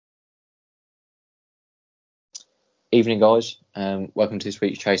Evening, guys. Welcome to this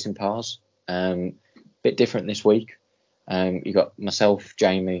week's Chasing Pars. Bit different this week. You got myself,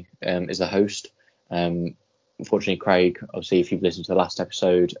 Jamie, as the host. Unfortunately, Craig, obviously, if you've listened to the last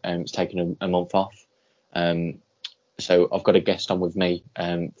episode, it's taken a month off. So I've got a guest on with me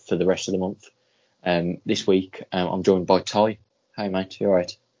for the rest of the month. This week, I'm joined by Ty. Hey, mate. You all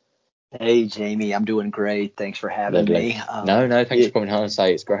right? Hey, Jamie. I'm doing great. Thanks for having me. No, thanks for coming on and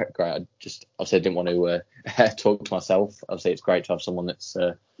say it's great. I obviously didn't want to talk to myself. Obviously, it's great to have someone that's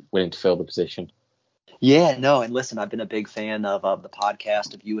willing to fill the position. Yeah, no, and listen, I've been a big fan of the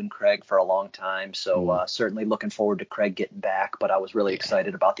podcast of you and Craig for a long time, so certainly looking forward to Craig getting back. But I was really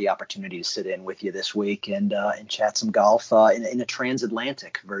excited about the opportunity to sit in with you this week and chat some golf in a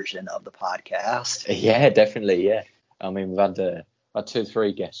transatlantic version of the podcast. Yeah, definitely. Yeah, I mean we've had 2 or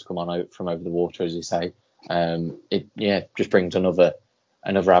 3 guests come on out from over the water, as you say. It just brings another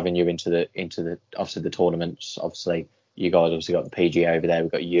avenue into the obviously the tournaments. Obviously, you guys obviously got the PGA over there,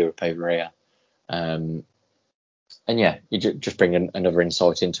 we've got Europe over here. And yeah, you just bring another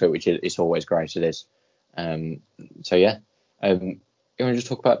insight into it, which is always great. It is. So yeah, you want to just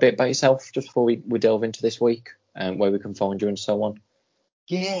talk a bit about yourself just before we delve into this week, where we can find you and so on.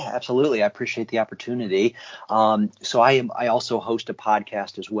 Yeah, absolutely. I appreciate the opportunity. So I also host a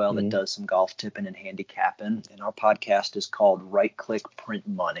podcast as well that does some golf tipping and handicapping, and our podcast is called Right Click Print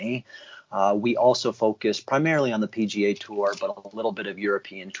Money. We also focus primarily on the PGA Tour, but a little bit of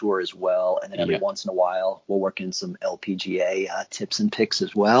European Tour as well. And then every once in a while, we'll work in some LPGA tips and picks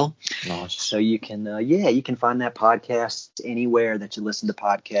as well. Nice. So you can find that podcast anywhere that you listen to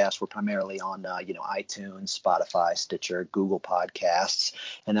podcasts. We're primarily on iTunes, Spotify, Stitcher, Google Podcasts,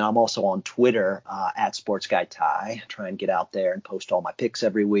 and then I'm also on Twitter at Sports Guy Ty. Try and get out there and post all my picks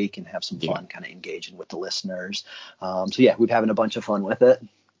every week and have some fun, kind of engaging with the listeners. So yeah, we're having a bunch of fun with it.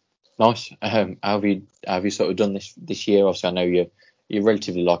 Nice. How have you sort of done this year? Obviously, I know you're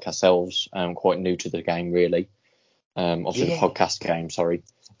relatively like ourselves, quite new to the game, really. Obviously the podcast game. Sorry.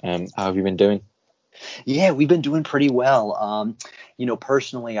 How have you been doing? Yeah, we've been doing pretty well.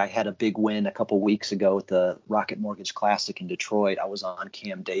 Personally, I had a big win a couple weeks ago at the Rocket Mortgage Classic in Detroit. I was on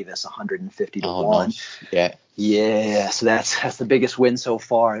Cam Davis 150 to 1. Nice. Yeah, so that's the biggest win so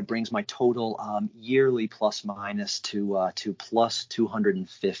far. It brings my total yearly plus minus to plus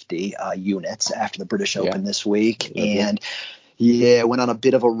 250 units after the British Open this week. And yeah, went on a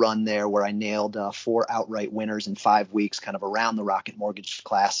bit of a run there where I nailed 4 outright winners in 5 weeks, kind of around the Rocket Mortgage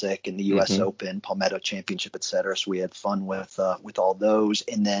Classic and the U.S. Open, Palmetto Championship, et cetera. So we had fun with all those.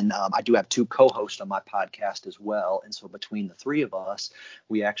 And then I do have 2 co-hosts on my podcast as well. And so between the 3 of us,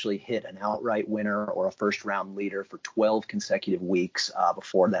 we actually hit an outright winner or a first-round leader for 12 consecutive weeks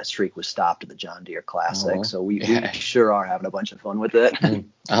before that streak was stopped at the John Deere Classic. So we sure are having a bunch of fun with it.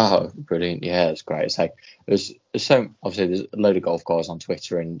 Oh, brilliant. Yeah, it's great. It's like there's a load of golf guys on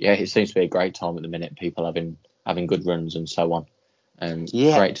Twitter, and yeah, it seems to be a great time at the minute. People having good runs and so on.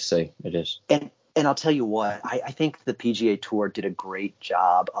 Great to see. It is. And I'll tell you what, I think the PGA Tour did a great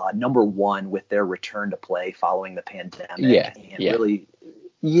job. Number one, with their return to play following the pandemic,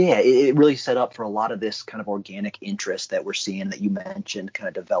 it really set up for a lot of this kind of organic interest that we're seeing that you mentioned kind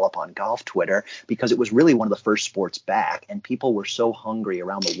of develop on golf Twitter, because it was really one of the first sports back, and people were so hungry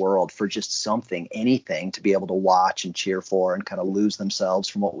around the world for just anything to be able to watch and cheer for and kind of lose themselves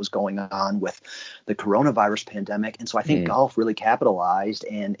from what was going on with the coronavirus pandemic. And so I think golf really capitalized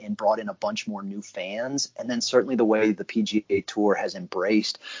and brought in a bunch more new fans. And then certainly the way the PGA Tour has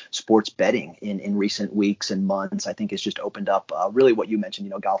embraced sports betting in recent weeks and months, I think has just opened up really what you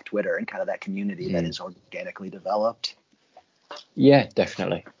mentioned, golf Twitter and kind of that community that is organically developed. Yeah,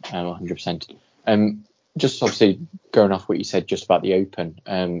 definitely. 100%. Just obviously going off what you said just about the Open,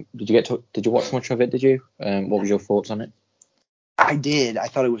 did you watch much of it? Did you? What was your thoughts on it? I did. I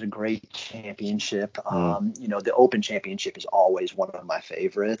thought it was a great championship. The Open Championship is always one of my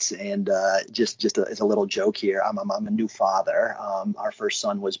favorites. And just as a little joke here, I'm a new father. Our first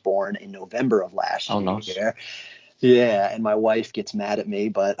son was born in November of last year. Nice. Yeah, and my wife gets mad at me,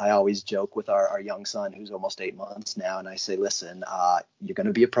 but I always joke with our young son, who's almost 8 months now, and I say, listen, you're going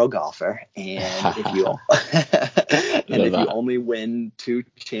to be a pro golfer, and if you only win 2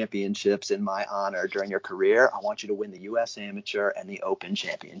 championships in my honor during your career, I want you to win the U.S. Amateur and the Open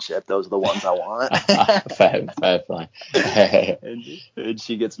Championship. Those are the ones I want. fair play. and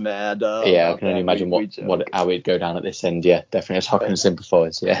she gets mad. I can only imagine how it'd go down at this end. Yeah, definitely. I can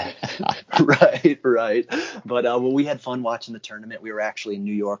sympathise. Yeah. Right. But we had fun watching the tournament. We were actually in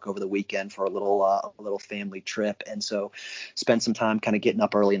New York over the weekend for a little family trip, and so spent some time kind of getting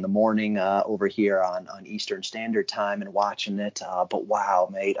up early in the morning over here on Eastern Standard weird time and watching it. But wow,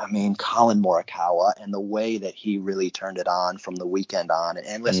 mate, I mean, Colin Morikawa and the way that he really turned it on from the weekend on.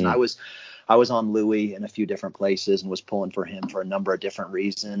 And listen, I was on Louis in a few different places and was pulling for him for a number of different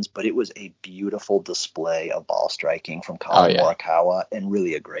reasons, but it was a beautiful display of ball striking from Colin Morikawa and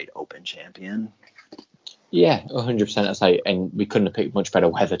really a great Open champion. Yeah, 100%. I say, and we couldn't have picked much better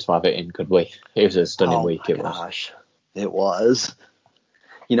weather to have it in, could we? It was a stunning week. Oh my gosh, it was.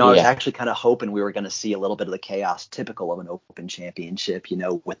 You know, I was actually kind of hoping we were going to see a little bit of the chaos typical of an Open championship, you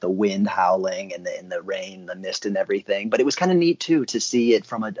know, with the wind howling and the rain, the mist and everything. But it was kind of neat, too, to see it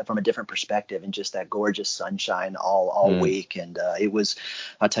from a different perspective and just that gorgeous sunshine all week. And it was,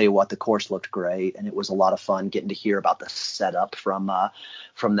 I'll tell you what, the course looked great. And it was a lot of fun getting to hear about the setup from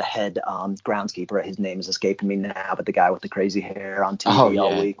the head groundskeeper. His name is escaping me now, but the guy with the crazy hair on TV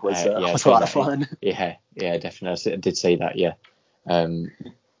all week was a lot of fun. Yeah, definitely. I did see that, yeah.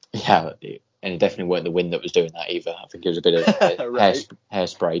 Yeah, and it definitely weren't the wind that was doing that either. I think it was a bit of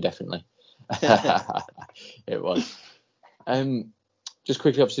hairspray, definitely. It was. Just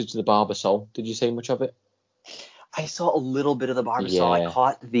quickly, obviously, to the Barbasol. Did you see much of it? I saw a little bit of the Barbasol. I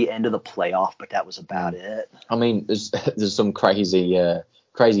caught the end of the playoff, but that was about it. I mean, there's some crazy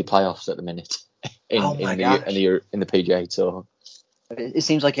playoffs at the minute in the PGA Tour. It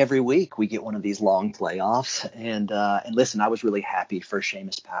seems like every week we get one of these long playoffs, and listen, I was really happy for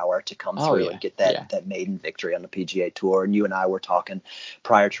Seamus Power to come through and get that maiden victory on the PGA Tour. And you and I were talking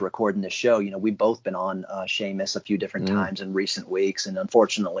prior to recording this show. You know, we've both been on Seamus a few different times in recent weeks, and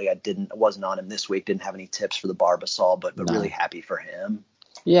unfortunately, I wasn't on him this week. Didn't have any tips for the Barbasol, but really happy for him.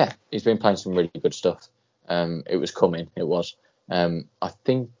 Yeah, he's been playing some really good stuff. It was coming. It was. I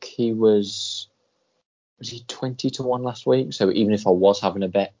think he was he 20-1 last week? So even if I was having a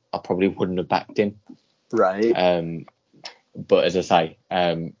bet, I probably wouldn't have backed him. Right. But as I say,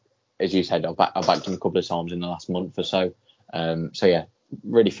 as you said, I backed him a couple of times in the last month or so. So yeah,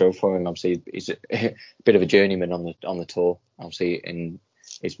 really feel for him. Obviously, he's a bit of a journeyman on the tour. Obviously, and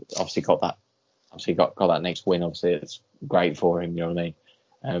he's obviously got that next win. Obviously, it's great for him. You know what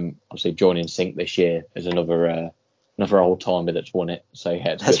I mean? Obviously, joining Sync this year is another old timer that's won it. So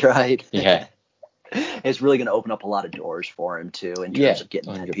yeah, that's good. Right. Yeah. It's really going to open up a lot of doors for him too, in terms of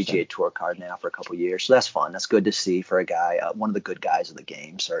getting 100%. That PGA Tour card now for a couple of years. So that's fun. That's good to see for a guy, one of the good guys of the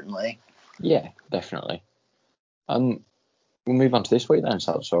game, certainly. Yeah, definitely. We'll move on to this week then,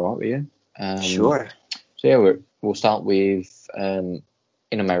 so that's all right with you. Sure. So yeah, we'll start with in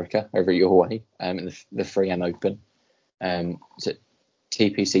America over at your way, in the 3M Open. It's at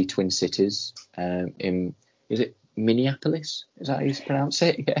TPC Twin Cities. Is it Minneapolis? Is that how you pronounce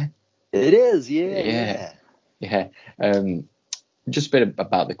it? Yeah. It is, yeah. Just a bit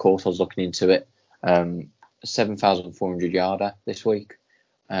about the course. I was looking into it. 7,400 yarder this week.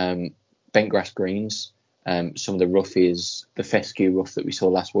 Bent grass greens. Some of the rough is the fescue rough that we saw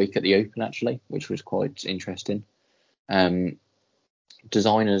last week at the Open, actually, which was quite interesting.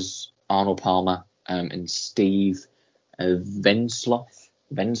 Designers Arnold Palmer and Steve Vensloff,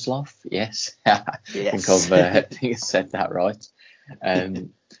 yes. I think I said that right.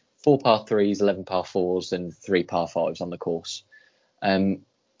 4 par 3s, 11 par 4s, and 3 par 5s on the course. That's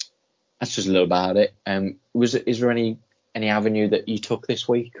just a little about it. Is there any avenue that you took this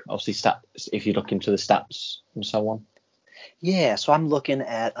week? Obviously, stats, if you look into the stats and so on. Yeah, so I'm looking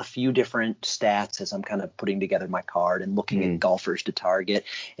at a few different stats as I'm kind of putting together my card and looking at golfers to target.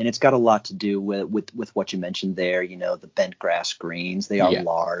 And it's got a lot to do with what you mentioned there, you know, the bent grass greens. They are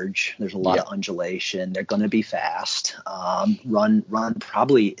large. There's a lot of undulation. They're going to be fast. Run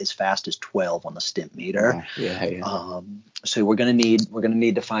probably as fast as 12 on the stimp meter. So we're going to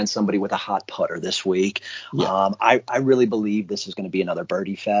need to find somebody with a hot putter this week. I really believe this is going to be another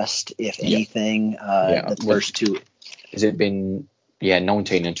birdie fest. If anything, the first two. Has it been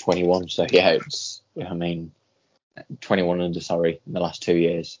 19 and 21? So it's 21 under, in the last 2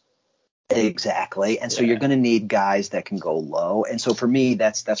 years. Exactly. And so you're going to need guys that can go low. And so for me,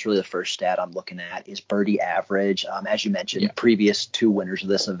 that's really the first stat I'm looking at is birdie average. As you mentioned, previous 2 winners of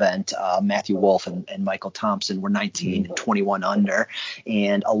this event, Matthew Wolff and Michael Thompson were 19 and 21 under,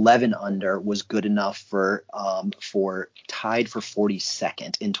 and 11 under was good enough for tied for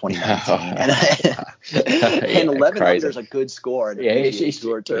 42nd in 2019. And 11 under is a good score in the PGA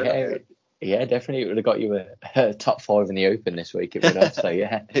Tour tournament. Yeah, definitely. It would have got you a top 5 in the Open this week. It would have. So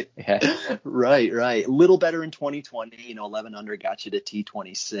yeah. Right. A little better in 2020. 11 under got you to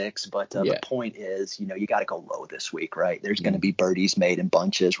T26. But the point is, you got to go low this week, right? There's going to be birdies made in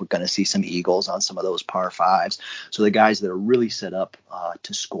bunches. We're going to see some eagles on some of those par fives. So the guys that are really set up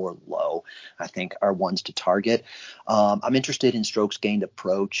to score low, I think, are ones to target. I'm interested in strokes gained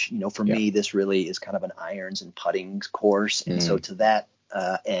approach. For me, this really is kind of an irons and putting course, and so to that.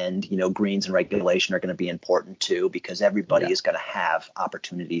 And greens and regulation are going to be important too, because everybody is going to have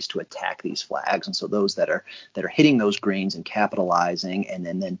opportunities to attack these flags. And so those that are hitting those greens and capitalizing and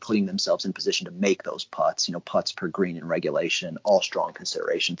then putting themselves in position to make those putts, putts per green and regulation, all strong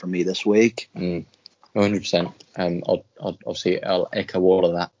consideration for me this week. 100%. I'll echo all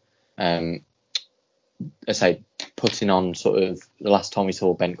of that. I say putting on sort of the last time we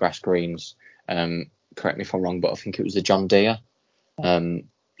saw bent grass greens, correct me if I'm wrong, but I think it was the John Deere. So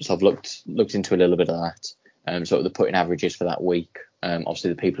I've looked into a little bit of that. Sort of the putting averages for that week.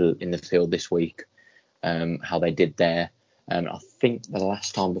 Obviously the people in the field this week, how they did there. I think the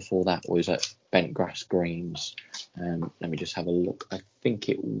last time before that was at bent grass greens. Let me just have a look. I think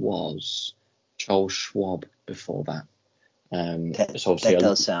it was Charles Schwab before that. So that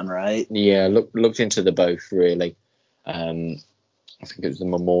does sound right. Yeah, looked into the both really. I think it was the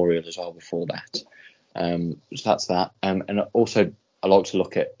Memorial as well before that. So that's that. And also I like to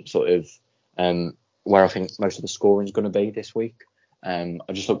look at sort of where I think most of the scoring is going to be this week. I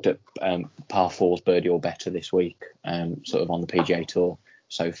just looked at par 4s birdie or better this week, sort of on the PGA Tour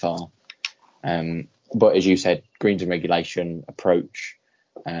so far. But as you said, greens and regulation approach,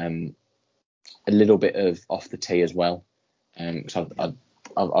 a little bit of off the tee as well. So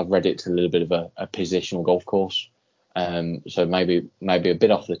I've read it's a little bit of a positional golf course. So maybe a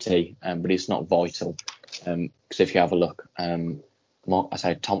bit off the tee, but it's not vital. Because if you have a look, I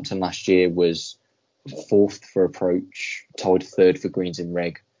say Thompson last year was 4th for approach, tied 3rd for greens in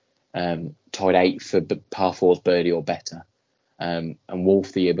reg, tied 8th for par 4s birdie or better. And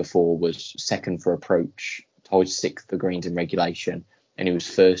Wolf the year before was 2nd for approach, tied 6th for greens in regulation, and he was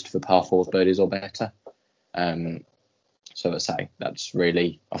 1st for par 4s birdies or better. So I say that's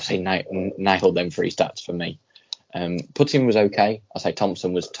really obviously nailed them 3 stats for me. Putting was okay. I say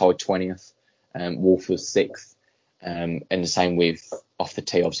Thompson was tied 20th, Wolf was 6th, and the same with off the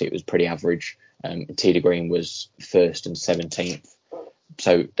tee. Obviously, it was pretty average. Tee to green was 1st and 17th.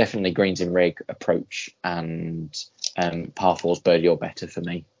 So definitely greens in reg, approach, and par 4s birdie or better for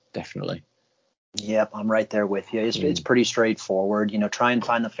me, definitely. Yep, I'm right there with you. It's pretty straightforward. Try and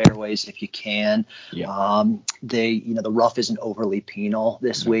find the fairways if you can. Yeah. The rough isn't overly penal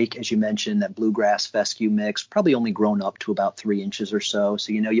this week, as you mentioned. That bluegrass fescue mix probably only grown up to about 3 inches or so.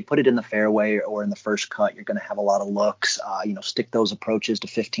 So you put it in the fairway or in the first cut, you're going to have a lot of looks. Stick those approaches to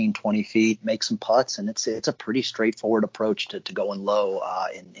 15, 20 feet, make some putts, and it's a pretty straightforward approach to going low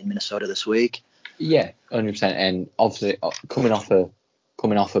in Minnesota this week. Yeah, 100%. And obviously coming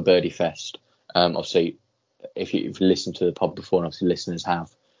off a birdie fest. Obviously, if you've listened to the pod before, and obviously listeners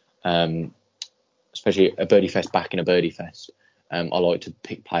have, especially a birdie fest back in a birdie fest, I like to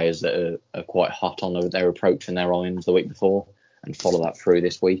pick players that are quite hot on their approach and their irons the week before and follow that through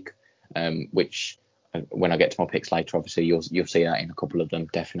this week, which when I get to my picks later, obviously you'll see that in a couple of them,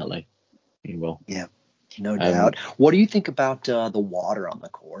 definitely. You will. Yeah. No doubt. What do you think about the water on the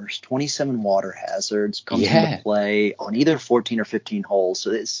course? 27 water hazards comes into play on either 14 or 15 holes.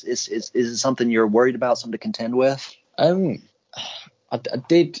 So is it something you're worried about, something to contend with? I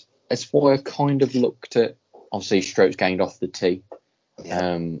did. That's why I kind of looked at obviously strokes gained off the tee.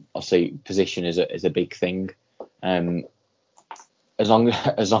 Yeah. Obviously position is a big thing. As long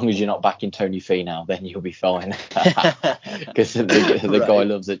as you're not backing Tony Finau, then you'll be fine. Because the guy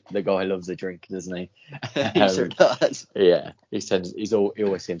loves it. The guy loves a drink, doesn't he? He sure does. Yeah, he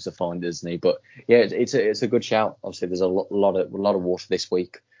always seems to find, doesn't he? But yeah, it's a good shout. Obviously, there's a lot of water this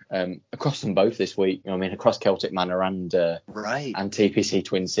week. Across them both this week. Across Celtic Manor and TPC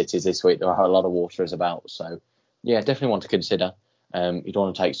Twin Cities this week, there are a lot of waters about. So yeah, definitely want to consider. You don't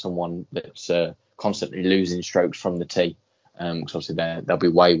want to take someone that's constantly losing strokes from the tee. Because obviously they'll be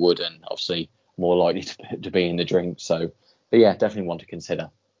wayward and obviously more likely to be in the drink. So, but yeah, definitely want to consider.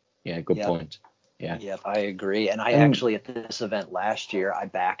 Yeah, good point. Yeah. Yep, I agree. And I actually, at this event last year, I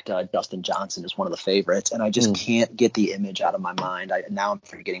backed Dustin Johnson as one of the favorites, and I just can't get the image out of my mind. Now I'm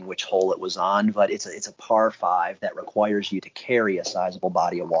forgetting which hole it was on, but it's a par 5 that requires you to carry a sizable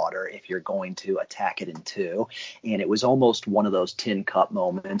body of water if you're going to attack it in 2. And it was almost one of those tin cup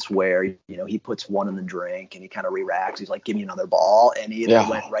moments where, he puts one in the drink and he kind of re-racks. He's like, give me another ball. And he either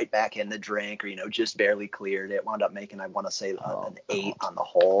went right back in the drink or, just barely cleared it. Wound up making, I want to say, an 8 on the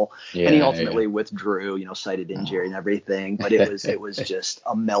hole. Yeah, and he ultimately withdrew, cited injury and everything, but it was just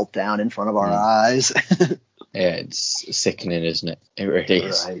a meltdown in front of our eyes. Yeah, it's sickening, isn't it? It really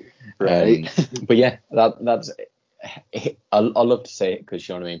is. Right. But yeah, that's. I love to say it because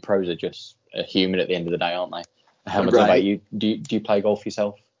you know what I mean. Pros are just a human at the end of the day, aren't they? I don't know about you. Do you play golf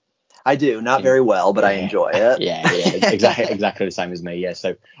yourself? I do, not very well, but I enjoy it. Yeah, exactly the same as me. Yeah,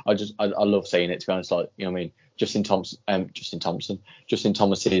 so I love seeing it. To be honest, like you know what I mean. Justin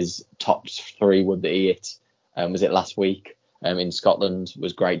Thomas's top 3 wood that he hit, was it last week? In Scotland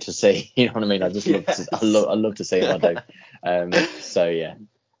was great to see. You know what I mean? I just love to see it. I do. So yeah.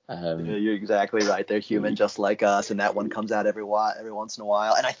 You're exactly right. They're human just like us, and that one comes out every once in a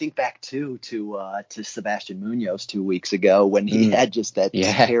while. And I think back to Sebastian Munoz 2 weeks ago when he had just that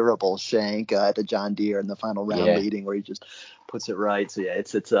terrible shank at the John Deere in the final round leading, where he just puts it right. So yeah,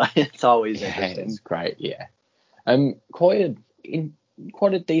 it's always interesting. It's great. Yeah. Quite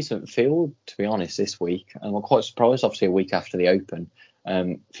a decent field, to be honest, this week, and we're quite surprised. Obviously, a week after the Open,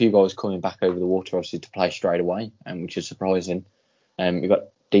 a few guys coming back over the water, obviously to play straight away, which is surprising. We've got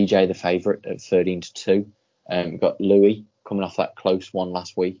DJ the favourite at 13-2. We've got Louis coming off that close one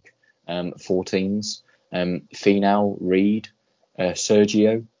last week, 14s. Finau, Reed,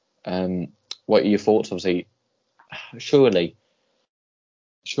 Sergio. What are your thoughts? Obviously, surely,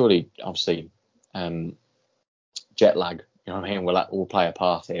 obviously, jet lag. You know what I mean? We'll play a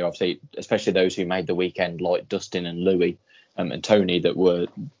part here. Obviously, especially those who made the weekend, like Dustin and Louis, and Tony, that were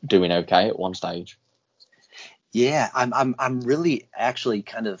doing okay at one stage. Yeah, I'm really actually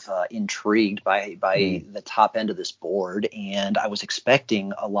kind of intrigued by the top end of this board, and I was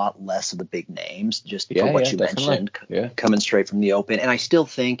expecting a lot less of the big names just for what you mentioned, coming straight from the Open. And I still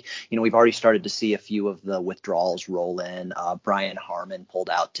think, we've already started to see a few of the withdrawals roll in. Brian Harmon pulled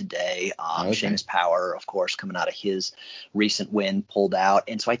out today. Seamus Power, of course, coming out of his recent win, pulled out.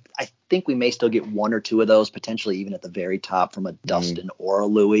 And so I think we may still get one or two of those, potentially even at the very top from a Dustin or a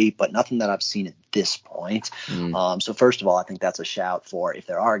Louis, but nothing that I've seen at this point. So first of all, I think that's a shout for, if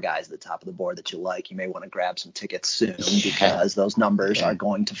there are guys at the top of the board that you like, you may want to grab some tickets soon because those numbers are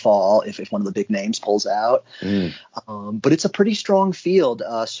going to fall if one of the big names pulls out. But it's a pretty strong field,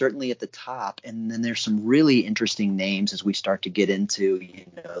 certainly at the top. And then there's some really interesting names as we start to get into,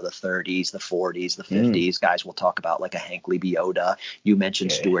 the 30s, the 40s, the 50s. Guys we'll talk about, like a Hank Lebioda. You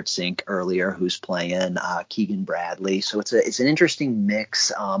mentioned Stuart Sink earlier, who's playing, Keegan Bradley. So it's an interesting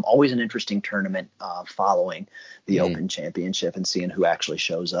mix, always an interesting tournament following the Open Championship and seeing who actually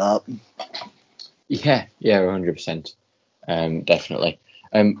shows up. Yeah, 100%. Definitely.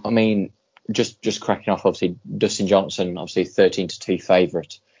 I mean, just cracking off, obviously, Dustin Johnson, obviously 13-2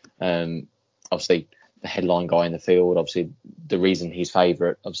 favourite. Obviously, the headline guy in the field, obviously, the reason he's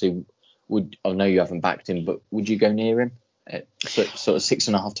favourite, obviously, I know you haven't backed him, but would you go near him at sort of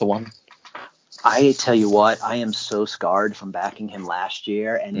 6.5 to 1? I tell you what, I am so scarred from backing him last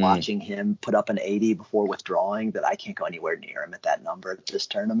year and watching him put up an 80 before withdrawing that I can't go anywhere near him at that number at this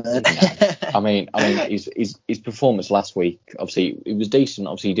tournament. I mean, his performance last week, obviously, it was decent.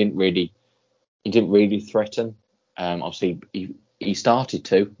 Obviously, he didn't really threaten. Obviously, he started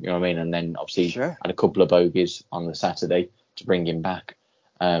to, you know what I mean, and then obviously had a couple of bogeys on the Saturday to bring him back.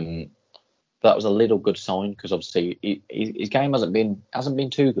 That was a little good sign because obviously his game hasn't been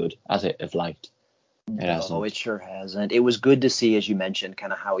too good, has it, of late? No, it sure hasn't. It was good to see, as you mentioned,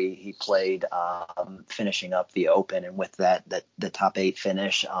 kind of how he played, finishing up the Open, and with the top 8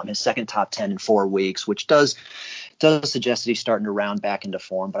 finish, his second top 10 in 4 weeks, which does suggest that he's starting to round back into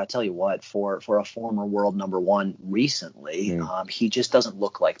form. But I tell you what, for a former world number 1 recently, he just doesn't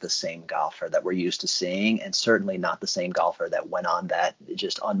look like the same golfer that we're used to seeing, and certainly not the same golfer that went on that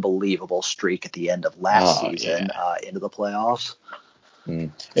just unbelievable streak at the end of last season into the playoffs.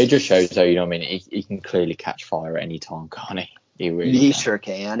 It just shows, though, you know what I mean, he can clearly catch fire at any time, can't he? He sure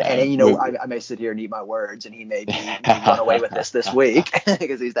can. And, I may sit here and eat my words, and he may run away with this week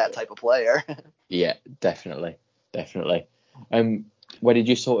because he's that type of player. Yeah, definitely. Where did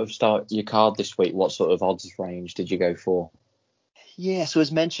you sort of start your card this week? What sort of odds range did you go for? Yeah, so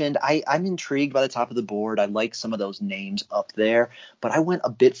as mentioned, I'm intrigued by the top of the board. I like some of those names up there, but I went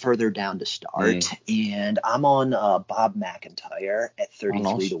a bit further down to start, and I'm on Bob McIntyre at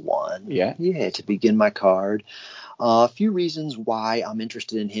 33 to 1. Yeah, to begin my card. A few reasons why I'm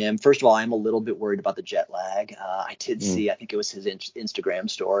interested in him. First of all, I'm a little bit worried about the jet lag. I did see, I think it was his Instagram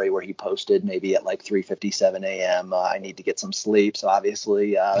story where he posted maybe at like 3:57 a.m. I need to get some sleep. So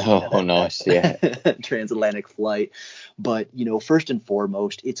obviously, nice, yeah. transatlantic flight. But, first and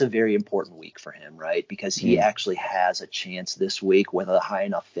foremost, it's a very important week for him, right? Because he actually has a chance this week with a high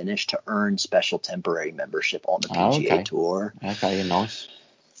enough finish to earn special temporary membership on the PGA Tour. Okay, nice.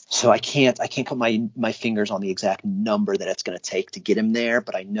 So I can't put my fingers on the exact number that it's going to take to get him there,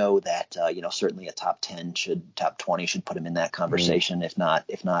 but I know that certainly a top 20 should put him in that conversation, if not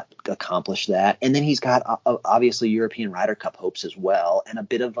accomplish that. And then he's got obviously European Ryder Cup hopes as well, and a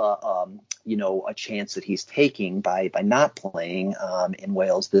bit of a chance that he's taking by not playing in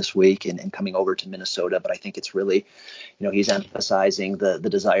Wales this week and coming over to Minnesota. But I think it's really, he's emphasizing the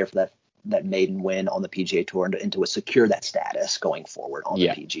desire for that maiden win on the PGA Tour and to secure that status going forward on the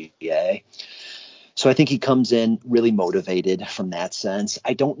PGA. So I think he comes in really motivated from that sense.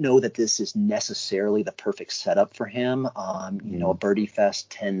 I don't know that this is necessarily the perfect setup for him. A birdie fest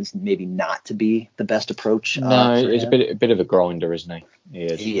tends maybe not to be the best approach. No, he's a bit of a grinder, isn't he?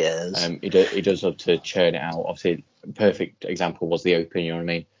 He is. He does love to churn it out. Obviously, a perfect example was the Open. You know what I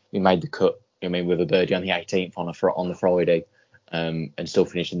mean? He made the cut. With a birdie on the 18th on the Friday. And still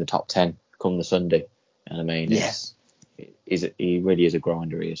finish in the top 10 come the Sunday. And he really is a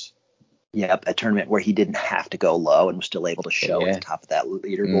grinder, he is. Yep, a tournament where he didn't have to go low and was still able to show at the top of that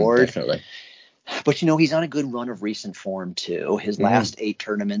leaderboard. Definitely. But, he's on a good run of recent form, too. His last 8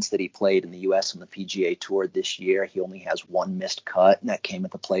 tournaments that he played in the U.S. on the PGA Tour this year, he only has one missed cut, and that came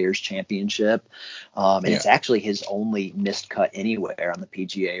at the Players' Championship. It's actually his only missed cut anywhere on the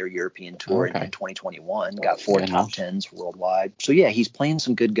PGA or European Tour in 2021. Got 4 top 10s worldwide. So, he's playing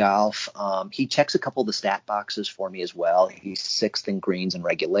some good golf. He checks a couple of the stat boxes for me as well. He's 6th in greens and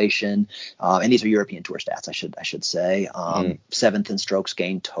regulation. And these are European Tour stats, I should say. 7th in strokes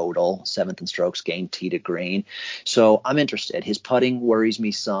gained total, 7th in strokes gained tee to green. So I'm interested. His putting worries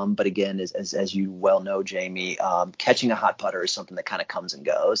me some, but again, as you well know, Jamie, catching a hot putter is something that kind of comes and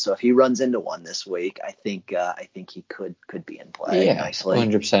goes. So if he runs into one this week, I think he could be in play nicely.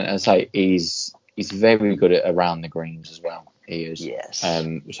 100%. I say he's very good at around the greens as well. He is. Yes.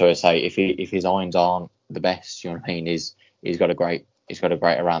 So I say if his irons aren't the best, you know what I mean, he's got a great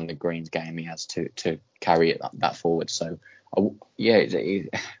around the greens game. He has to carry it that forward. So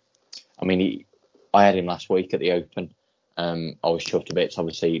I had him last week at the Open. I was chuffed a bit,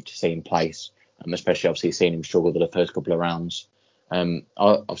 obviously, to see him place, especially obviously seeing him struggle for the first couple of rounds. I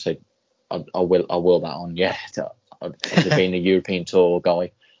will that on. Yeah, obviously being a European Tour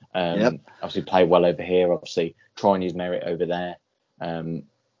guy, obviously played well over here. Obviously trying his merit over there.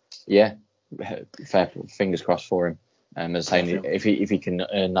 Fair fingers crossed for him. As I say, if he can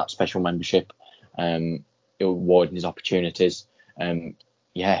earn that special membership, it will widen his opportunities.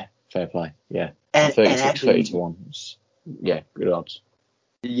 Fair play. Yeah. And 30 to 1. Good odds.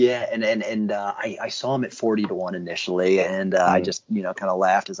 Yeah, and I saw him at 40 to 1 initially, and I just kind of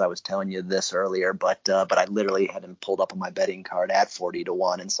laughed as I was telling you this earlier, but I literally had him pulled up on my betting card at 40 to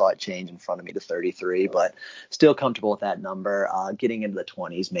 1 and saw it change in front of me to 33, but still comfortable with that number. Getting into the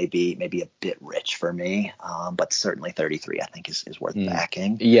 20s may be a bit rich for me, but certainly 33 I think is worth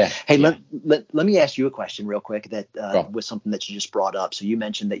backing. Yeah. Hey, let me ask you a question real quick that was something that you just brought up. So you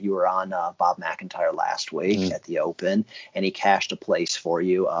mentioned that you were on Bob McIntyre last week at the Open, and he cashed a place for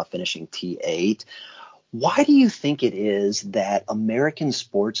you. Finishing T8. Why do you think it is that American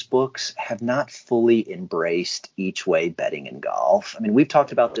sports books have not fully embraced each way betting in golf? I mean, we've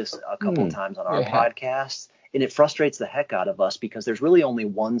talked about this a couple of times on our podcast, and it frustrates the heck out of us because there's really only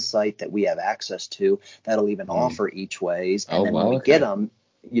one site that we have access to that'll even offer each ways, and then when we get them,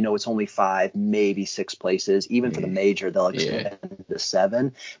 it's only 5, maybe 6 places. Even for the major, they'll expand to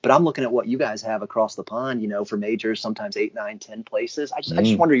 7. But I'm looking at what you guys have across the pond, for majors, sometimes 8, 9, 10 places. I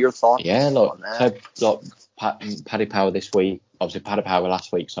just wonder your thoughts on that. So, Paddy Power this week, obviously Paddy Power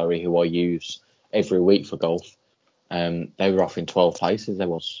last week, who I use every week for golf. They were offering 12 places. There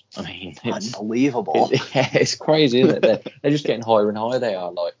was. I mean, it's unbelievable. It's crazy, isn't it? They're just getting higher and higher. They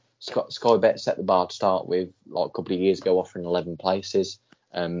are. Like Sky Bet set the bar to start with, like a couple of years ago, offering 11 places.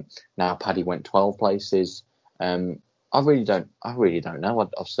 Now Paddy went 12 places. I really don't know.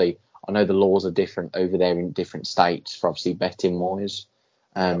 Obviously, I know the laws are different over there in different states for obviously betting wise.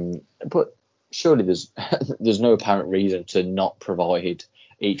 But surely there's no apparent reason to not provide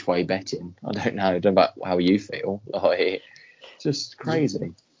each way betting. I don't know about how you feel. Just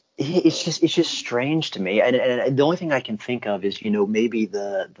crazy. It's just strange to me, and the only thing I can think of is, maybe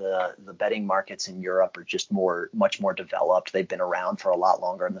the betting markets in Europe are just much more developed. They've been around for a lot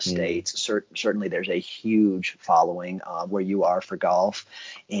longer in the States. Certainly, there's a huge following where you are for golf,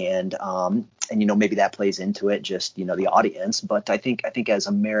 and maybe that plays into it, just the audience. But I think as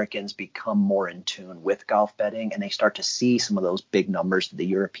Americans become more in tune with golf betting and they start to see some of those big numbers that the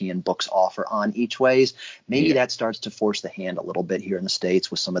European books offer on each ways, maybe that starts to force the hand a little bit here in the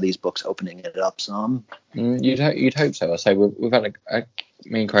States with some of these books opening it up some. You'd hope so. I say we've had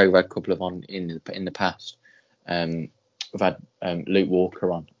me and Craig have had a couple of on in the past. We've had Luke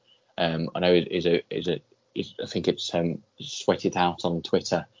Walker on. I know I think it's Sweat It Out on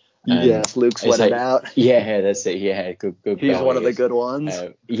Twitter. Yes, Luke Sweat It Out. Yeah, that's it. Yeah, good. He's one of the good ones.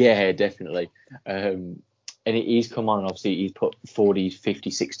 Yeah, definitely. And he's come on, and obviously he's put 40s,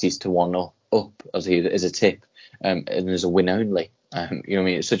 50s, 60s to 1 up as a tip, and there's a win only. What I mean?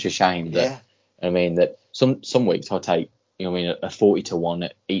 It's such a shame that that some weeks I'll take a 40 to 1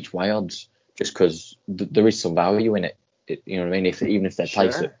 at each way odds, just because there is some value in it. What I mean? Even if they're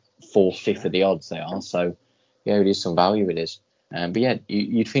placed at 4th, 5th of the odds they are, so it is some value. It is. But yeah,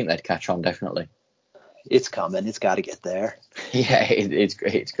 you'd think they'd catch on, definitely. It's coming. It's got to get there. Yeah,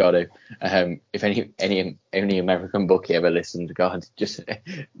 it's got to. If any American bookie ever listens, God, just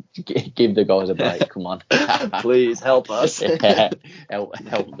give the guys a break. Come on, please help us. Yeah,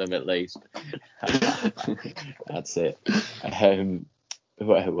 help them at least. That's it.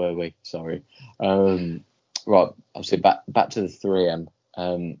 Where were we? Sorry. Right. Obviously, back to the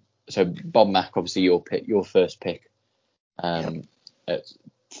 3M. So Bob Mack, obviously your first pick. At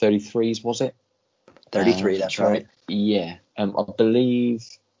 33s, was it? 33, that's right. Yeah. I believe,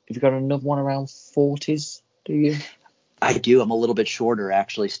 have you got another one around 40s, do you? I do. I'm a little bit shorter,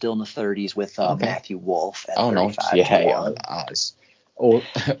 actually, still in the 30s with Matthew Wolff at 35 nice. Yeah. It's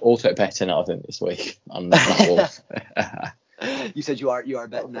also betting, I think, this week on Matt Wolff. You said you are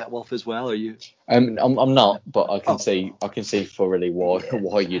betting Matt Wolff as well, are you? I'm not, but I can see thoroughly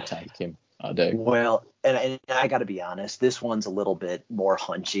why you take him. I do. Well, and I got to be honest, this one's a little bit more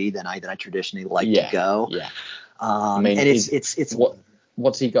hunchy than I traditionally like to go. Yeah. And it's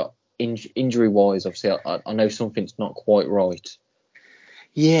what's he got injury wise? Obviously, I know something's not quite right.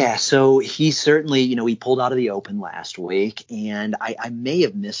 Yeah, so he certainly, he pulled out of the Open last week, and I may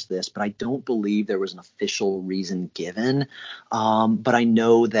have missed this, but I don't believe there was an official reason given. But I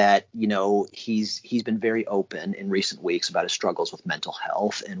know that, he's been very open in recent weeks about his struggles with mental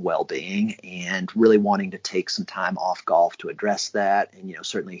health and well-being, and really wanting to take some time off golf to address that. And,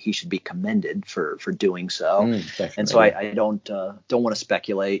 certainly he should be commended for doing so. And so I don't want to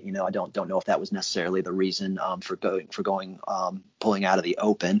speculate. I don't know if that was necessarily the reason for pulling out of the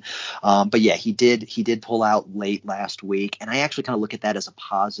Open. But yeah, he did pull out late last week. And I actually kind of look at that as a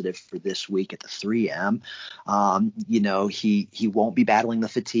positive for this week at the 3M. He won't be battling the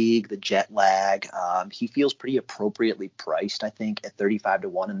fatigue, the jet lag. He feels pretty appropriately priced, I think, at 35 to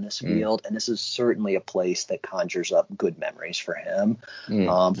 1 in this field. And this is certainly a place that conjures up good memories for him.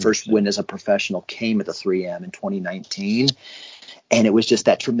 First win as a professional came at the 3M in 2019. And it was just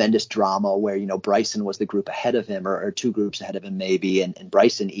that tremendous drama where, Bryson was the group ahead of him or two groups ahead of him maybe. And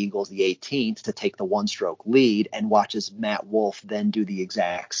Bryson eagles the 18th to take the 1-stroke lead and watches Matt Wolff then do the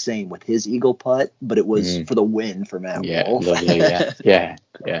exact same with his eagle putt. But it was for the win for Matt Wolff. Lovely, yeah.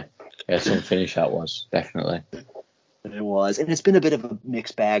 Some finish that was, definitely. It was. And it's been a bit of a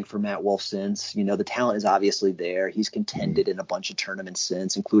mixed bag for Matt Wolff since. The talent is obviously there. He's contended in a bunch of tournaments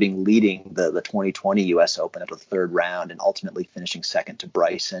since, including leading the 2020 U.S. Open up to the third round and ultimately finishing second to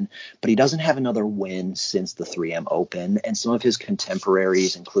Bryson. But he doesn't have another win since the 3M Open. And some of his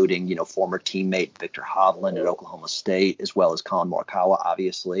contemporaries, including, former teammate Victor Hovland at Oklahoma State, as well as Colin Morikawa,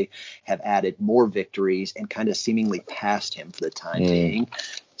 obviously, have added more victories and kind of seemingly passed him for the time being.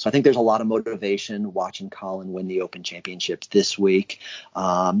 So I think there's a lot of motivation watching Colin win the Open Championship this week.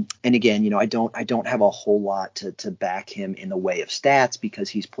 And again, I don't have a whole lot to back him in the way of stats because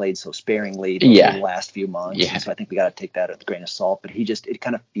he's played so sparingly the last few months. Yeah. And so I think we got to take that with a grain of salt. But it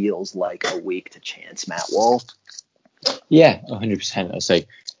kind of feels like a week to chance Matt Wolff. Yeah, 100%. I say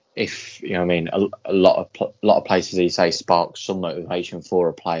if a lot of places you say spark some motivation for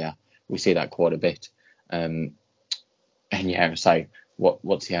a player. We see that quite a bit. And yeah, so.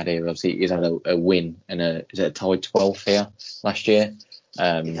 What's he had here? Obviously, he's had a win and is it a tied 12th here last year?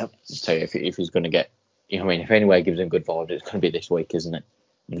 So if he's going to get, if anywhere gives him good vibes, it's going to be this week, isn't it?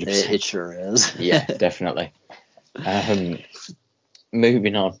 100%. It sure is. Yeah, definitely.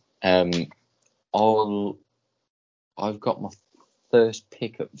 Moving on. I've got my first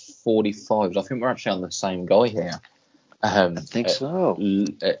pick at 45. I think we're actually on the same guy here. I think so.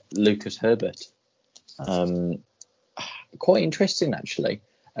 Lucas Herbert. Quite interesting actually.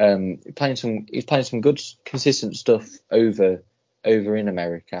 He's playing some good consistent stuff over in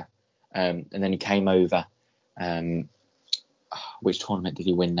America, and then he came over. Which tournament did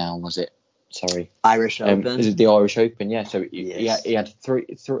he win now? Was it? Sorry, Irish Open. Is it the Irish Open? Yeah. So he had three.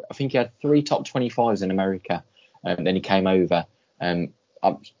 I think he had 3 top 25s in America, and then he came over.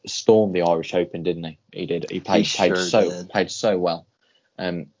 Stormed the Irish Open, didn't he? He did. He played so well.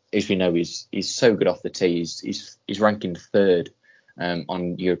 As we know, he's so good off the tee. He's ranking 3rd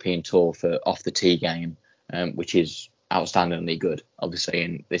on European Tour for off the tee game, which is outstandingly good, obviously.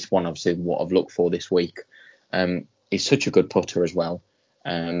 And this one, obviously, what I've looked for this week. He's such a good putter as well.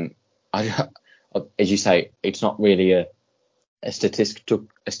 As you say, it's not really a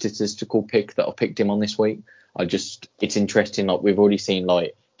statistical pick that I picked him on this week. It's interesting. Like we've already seen,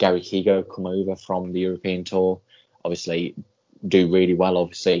 like Gary Higo come over from the European Tour, obviously do really well.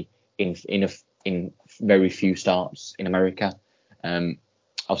 Obviously in very few starts in America.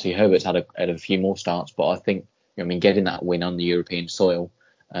 Obviously Herbert's had a few more starts, but I think getting that win on the European soil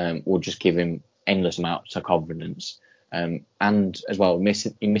will just give him endless amounts of confidence. And as well,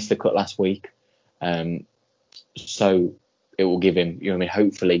 he missed the cut last week, so it will give him.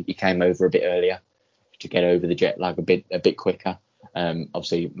 Hopefully he came over a bit earlier to get over the jet lag a bit quicker.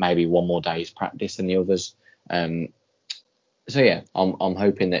 Obviously maybe one more day's practice than the others. So yeah, I'm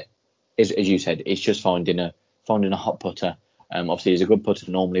hoping that, as you said, it's just finding a hot putter. Obviously he's a good putter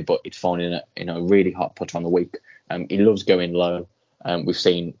normally, but it's finding a really hot putter on the week. He loves going low. We've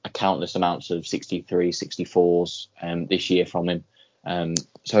seen a countless amounts of 63, 64s this year from him.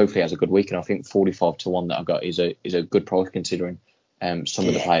 So hopefully he has a good week. And I think 45-1 that I got is a good price considering some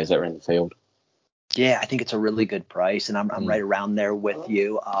of the players that are in the field. Yeah, I think it's a really good price, and I'm right around there with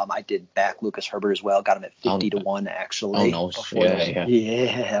you. I did back Lucas Herbert as well, got him at 50-1 actually. Oh,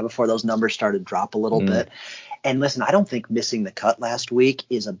 nice. Before those numbers started to drop a little bit. And listen, I don't think missing the cut last week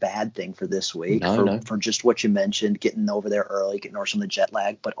is a bad thing for this week. For just what you mentioned, getting over there early, getting over some of the jet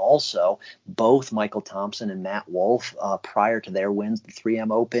lag, but also both Michael Thompson and Matt Wolff, prior to their wins, the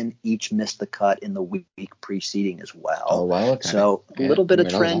 3M Open, each missed the cut in the week preceding as well. Oh, wow. Okay. So a little bit of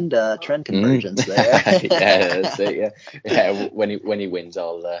trend convergence there. Yeah, that's it. Yeah. When he wins,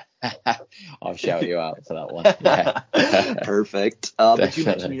 I'll shout you out for that one. Yeah. Perfect. But you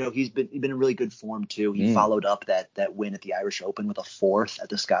mentioned, he's been in really good form too. He followed up that win at the Irish Open with a 4th at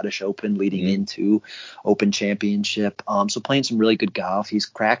the Scottish Open leading into Open Championship. So playing some really good golf. He's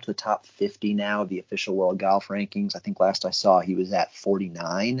cracked the top 50 now of the official world golf rankings. I think last I saw he was at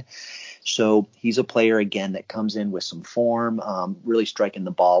 49. So he's a player, again, that comes in with some form, really striking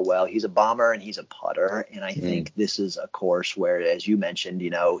the ball well. He's a bomber and he's a putter. And I think this is a course where, as you mentioned,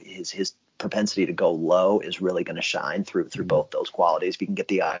 his propensity to go low is really going to shine through both those qualities. If you can get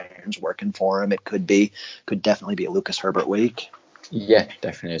the irons working for him, it could definitely be a Lucas Herbert week. Yeah,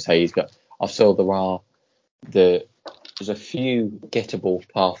 definitely. So he's got. I saw there's a few gettable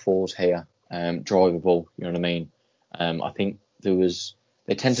par 4s here, drivable. You know what I mean? I think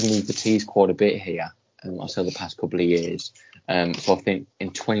they tend to move the tees quite a bit here. I saw the past couple of years. So I think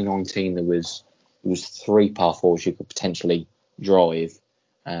in 2019 there was 3 par 4s you could potentially drive.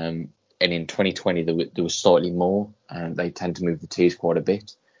 And in 2020 there was slightly more. They tend to move the tees quite a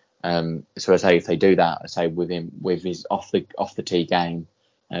bit. So I say if they do that, I say with his off the tee game,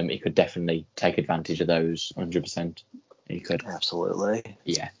 he could definitely take advantage of those 100%. He could. Absolutely.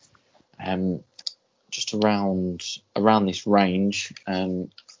 Yeah. Just around this range.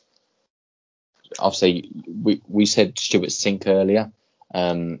 Obviously we said Stuart Sink earlier.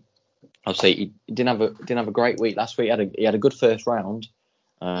 Obviously he didn't have a great week last week. He had a good first round.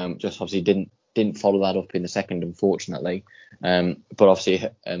 Just obviously didn't follow that up in the second, unfortunately. But obviously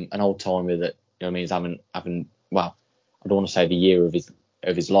an old timer that is having well, I don't want to say the year of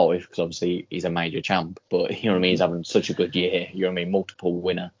his life because obviously he's a major champ, but he's having such a good year. Multiple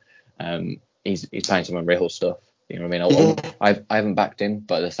winner. He's playing some unreal stuff. I haven't backed him,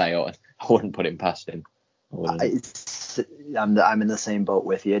 but as I say, I wouldn't put him past him. I'm in the same boat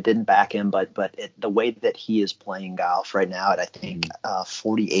with you. Didn't back him, but the way that he is playing golf right now at I think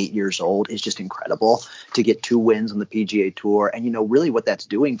 48 years old is just incredible. To get 2 wins on the PGA Tour, and really what that's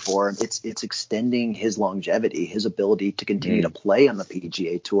doing for him, it's extending his longevity, his ability to continue to play on the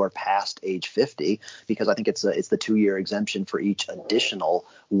PGA Tour past age 50, because I think it's the 2-year exemption for each additional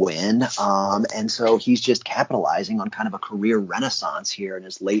win, and so he's just capitalizing on kind of a career renaissance here in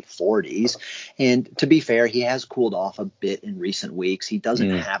his late 40s. And to be fair, fair, he has cooled off a bit in recent weeks. He doesn't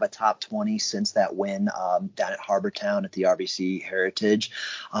have a top 20 since that win down at Harbortown at the RBC Heritage.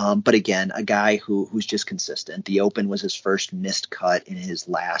 But again, a guy who's just consistent. The Open was his first missed cut in his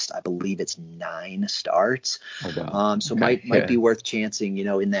last, I believe it's 9 starts. So might be worth chancing,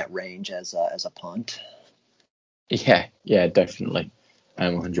 in that range as a punt. Yeah, definitely.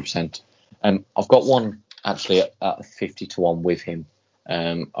 100%. I've got one actually at 50 to 1 with him.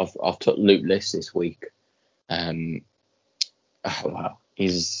 I've took Luke List this week. Wow,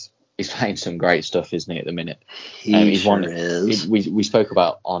 he's playing some great stuff, isn't he, at the minute? He's sure is. We spoke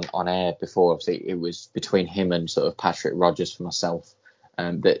about on air before. Obviously, it was between him and sort of Patrick Rodgers for myself.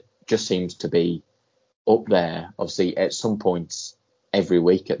 That just seems to be up there. Obviously, at some points every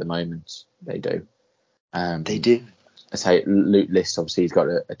week at the moment, they do. They do. I say Luke List, obviously, he's got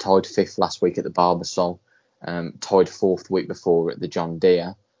a tied 5th last week at the Barbasol, tied 4th week before at the John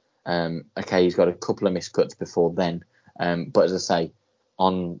Deere. He's got a couple of miscuts before then. But as I say,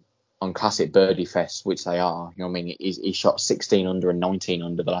 on Classic Birdie Fest, which they are, he shot 16 under and 19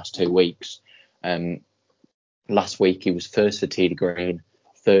 under the last 2 weeks. Last week he was 1st for tee to green,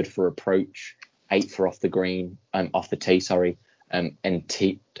 3rd for approach, 8th for off the tee, and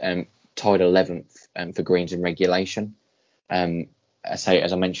tied 11th for greens in regulation. As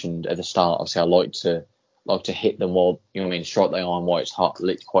I mentioned at the start, obviously I like to hit them while, strike the iron while it's hot,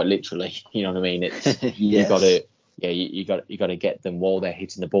 quite literally. You know what I mean? It's yes. you got to get them while they're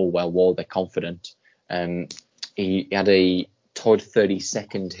hitting the ball well, while they're confident. He had a tied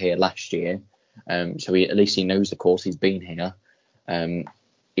 32nd here last year, so at least he knows the course. He's been here.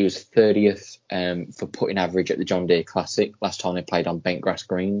 He was 30th for putting average at the John Deere Classic last time they played on bent grass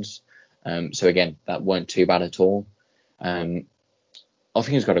greens. So again, that weren't too bad at all. I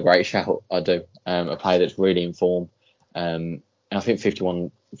think he's got a great shout. I do. A player that's really in form. And I think 50 to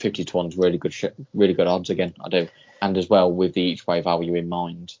 1 is really good odds again. I do. And as well with the each way value in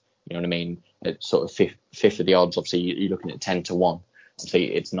mind, you know what I mean? It's sort of fifth of the odds. Obviously, you're looking at 10 to 1.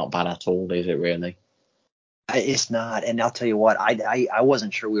 Obviously, it's not bad at all, is it really? It's not, and I'll tell you what, I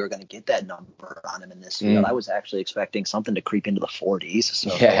wasn't sure we were going to get that number on him in this field. I was actually expecting something to creep into the 40s.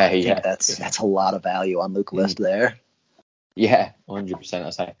 So I think that's a lot of value on Luke List there. Yeah, 100%. I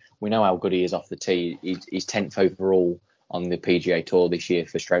say we know how good he is off the tee. He's 10th overall on the PGA Tour this year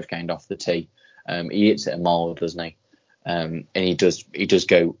for strokes gained off the tee. He hits it a mile, doesn't he? And he does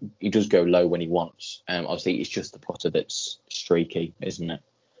go low when he wants. Obviously, it's just the putter that's streaky, isn't it?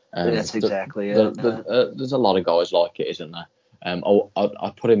 That's exactly it. There's a lot of guys like it, isn't there?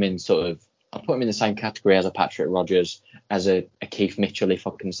 I put him in the same category as a Patrick Rodgers, as a Keith Mitchell, if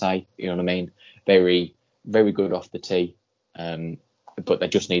I can say. You know what I mean? Very, very good off the tee, but they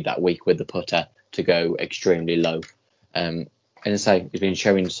just need that week with the putter to go extremely low. And I say he's been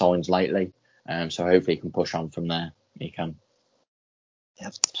showing signs lately, so hopefully he can push on from there. He can.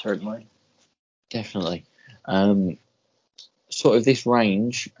 Yep, certainly. Definitely. Sort of this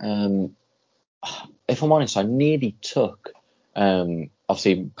range, if I'm honest, I nearly took,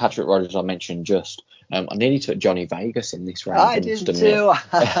 obviously Patrick Rodgers I mentioned just, I nearly took Johnny Vegas in this range. I did too.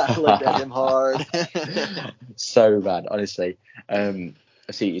 I looked at him hard. So bad, honestly.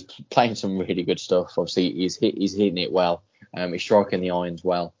 See, he's playing some really good stuff. Obviously, he's hitting it well. He's striking the irons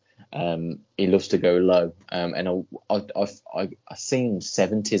well. He loves to go low. And I seen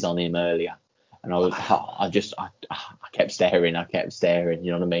 70s on him earlier. And I kept staring.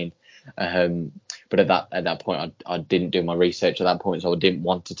 You know what I mean? But at that point, I didn't do my research at that point, so I didn't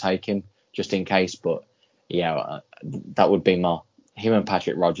want to take him just in case. But yeah, that would be him and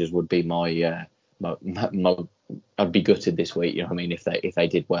Patrick Rodgers would be my I'd be gutted this week. You know what I mean? If they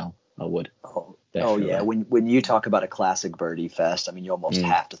did well, I would. Oh yeah, when you talk about a classic birdie fest, I mean you almost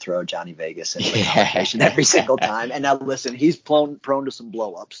have to throw Johnny Vegas into the conversation every single time. And now listen, he's prone to some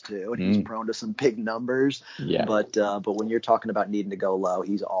blow-ups too, and he's prone to some big numbers. Yeah. But when you're talking about needing to go low,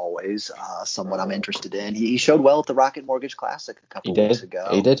 he's always someone I'm interested in. He showed well at the Rocket Mortgage Classic a couple weeks ago.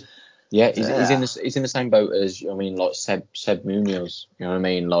 He did. Yeah, he's in the same boat as like Seb Munoz. You know what I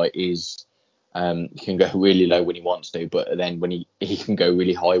mean? Like he can go really low when he wants to, but then when he can go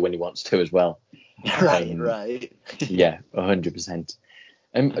really high when he wants to as well. Right. Yeah, 100%.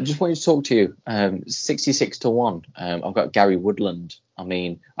 I just wanted to talk to you. 66 to 1. I've got Gary Woodland. I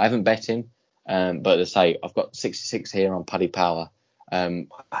mean, I haven't bet him, but as I say, I've got 66 here on Paddy Power.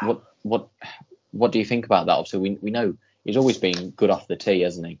 What do you think about that? Obviously, we know he's always been good off the tee,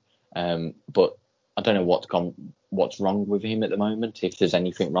 hasn't he? But I don't know what's wrong with him at the moment. If there's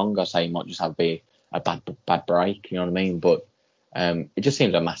anything wrong, I say he might just be a bad break. You know what I mean? But it just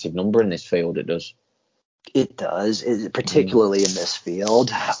seems a massive number in this field. It does. It does, particularly in this field.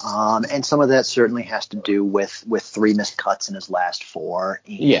 And some of that certainly has to do with 3 missed cuts in his last 4.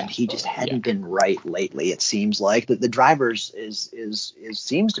 And he just hadn't been right lately. It seems like the drivers is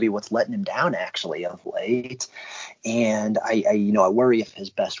seems to be what's letting him down actually of late. And I worry if his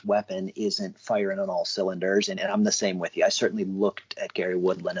best weapon isn't firing on all cylinders. And I'm the same with you. I certainly looked at Gary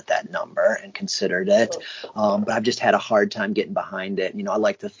Woodland at that number and considered it. But I've just had a hard time getting behind it. I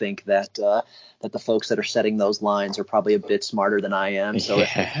like to think that the folks that are setting those lines are probably a bit smarter than I am. So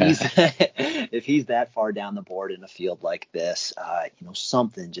if he's that far down the board in a field like this,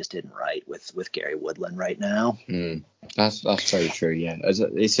 something just isn't right with Gary Woodland right now. That's very true. Yeah,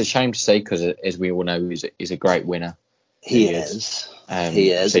 it's a shame to say because as we all know, he's a great winner. He is.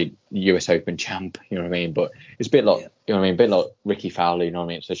 US Open champ. You know what I mean? But it's a bit like a bit like Ricky Fowler. You know what I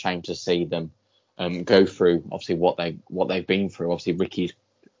mean? It's a shame to see them go through obviously what they've been through. Obviously Ricky's.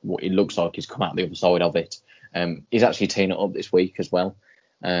 What it looks like he's come out the other side of it. He's actually teeing it up this week as well.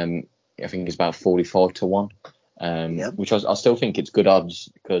 I think it's about 45 to 1, which I still think it's good odds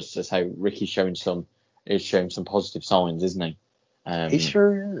because as I say, Ricky's showing some positive signs, isn't he? He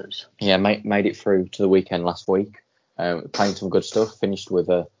sure is. Yeah, made it through to the weekend last week, playing some good stuff. Finished with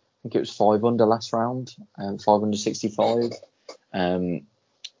I think it was 5 under last round, 5 under 65.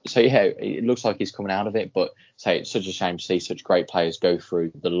 So yeah, it looks like he's coming out of it, but it's such a shame to see such great players go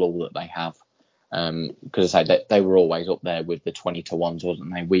through the lull that they have. Because they were always up there with the 20 to 1s,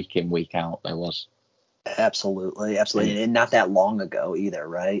 wasn't they? Week in, week out, there was. Absolutely, and not that long ago either,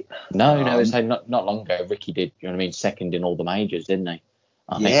 right? No, it's not long ago. Ricky did, you know what I mean, second in all the majors, didn't he?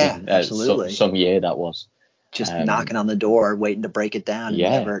 I think absolutely. Some year that was. Just knocking on the door, waiting to break it down.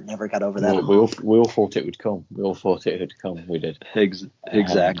 And never got over that. We all thought it would come. We did.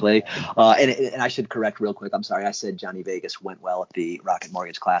 Exactly. And I should correct real quick. I'm sorry. I said Johnny Vegas went well at the Rocket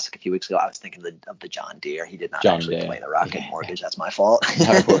Mortgage Classic a few weeks ago. I was thinking of the John Deere. He did not actually play the Rocket Mortgage. That's my fault.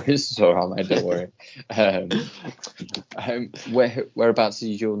 No worries. It's all right, mate. Don't worry. Whereabouts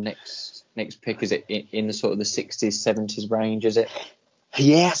is your next pick? Is it in the sort of the 60s, 70s range? Is it?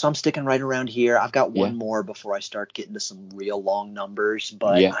 Yeah, so I'm sticking right around here. I've got one more before I start getting to some real long numbers,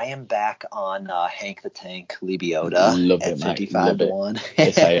 but I am back on Hank the Tank Lebiota at 55 to 1.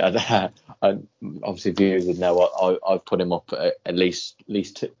 Obviously, viewers would know I've put him up at least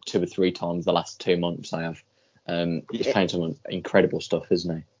 2 or 3 times the last 2 months. I have. He's playing some incredible stuff,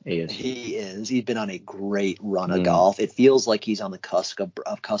 isn't he? He is. He's been on a great run of golf. It feels like he's on the cusp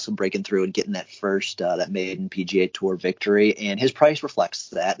of breaking through and getting that first that maiden PGA Tour victory, and his price reflects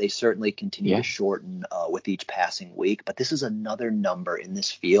that. They certainly continue to shorten with each passing week, but this is another number in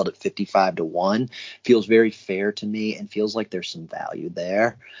this field at 55 to 1. Feels very fair to me and feels like there's some value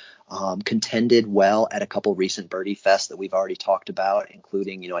there. Contended well at a couple recent birdie fests that we've already talked about,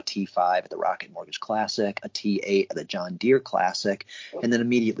 including, a T5 at the Rocket Mortgage Classic, a T8 at the John Deere Classic, and then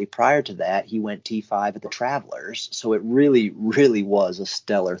immediately prior to that, he went T5 at the Travelers. So it really, really was a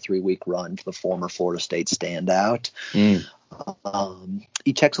stellar 3-week run for the former Florida State standout.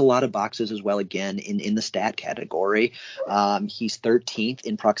 He checks a lot of boxes as well, again, in the stat category. He's 13th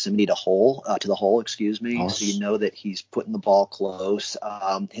in proximity to the hole, Nice. So you know that he's putting the ball close.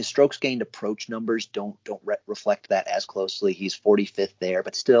 His strokes gained approach numbers don't reflect that as closely. He's 45th there,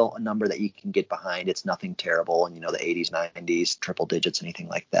 but still a number that you can get behind. It's nothing terrible, and the 80s, 90s, triple digits, anything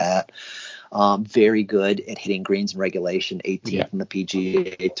like that. Very good at hitting greens in regulation, 18th in the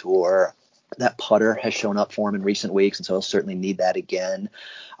PGA Tour. That putter has shown up for him in recent weeks, and so he'll certainly need that again.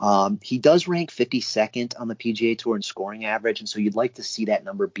 He does rank 52nd on the PGA Tour in scoring average, and so you'd like to see that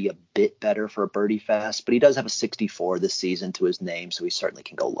number be a bit better for a birdie fest, but he does have a 64 this season to his name, so he certainly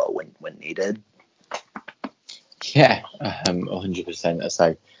can go low when needed. Yeah, 100%.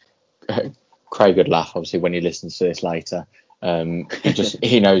 So Craig would laugh, obviously, when he listens to this later.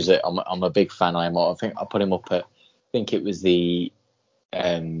 He knows that I'm a big fan. I think I put him up at, I think it was the...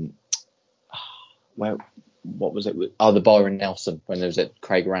 what was it? The Byron Nelson when there was at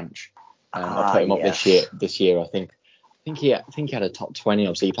Craig Ranch. I put him up this year. I think he had a top 20.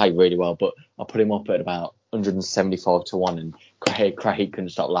 Obviously, he played really well, but I put him up at about 175 to 1, and Craig couldn't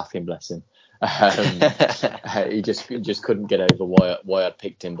stop laughing. Bless him. He just couldn't get over why I'd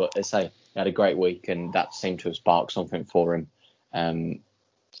picked him. But they say he had a great week, and that seemed to have sparked something for him. And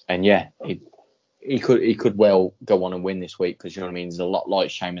yeah, he could well go on and win this week because, you know what I mean. There's a lot like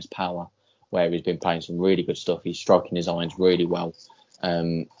Seamus Power, where he's been playing some really good stuff. He's striking his irons really well.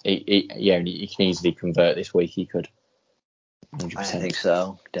 He can easily convert this week. He could. 100%. I think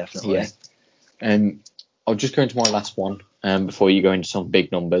so, definitely. Yeah. I'll just go into my last one before you go into some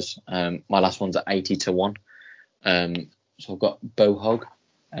big numbers. My last one's at 80 to 1. So I've got Bohog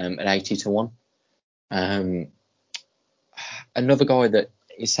at 80 to 1. Another guy that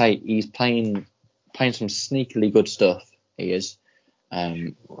he's playing some sneakily good stuff. He is. Let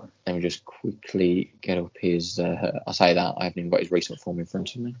me just quickly get up his. I say that I haven't even got his recent form in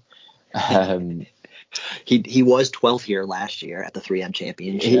front of me. He was 12th here last year at the 3M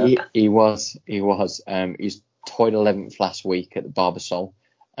Championship. He was. He's tied 11th last week at the Barbasol.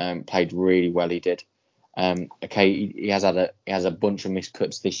 Played really well. He did. He has a bunch of missed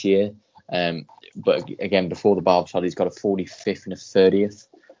cuts this year. But again, before the Barbasol, he's got a 45th and a 30th.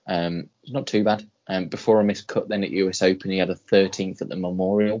 It's not too bad. Before a missed cut, then at US Open, he had a 13th at the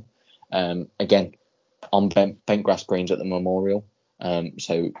Memorial. Again, on bent grass greens at the Memorial.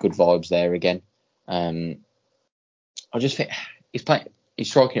 So good vibes there again. I just think he's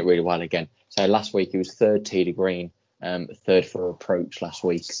striking it really well again. So last week he was third tee to green, third for approach last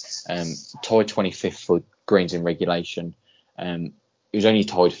week. Tied 25th for greens in regulation. He was only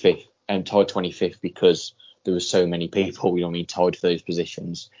tied 25th because there were so many people, tied for those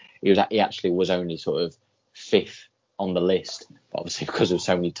positions. He actually was only sort of 5th on the list, but obviously because there were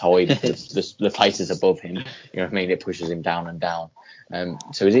so many tied, the places above him, it pushes him down and down.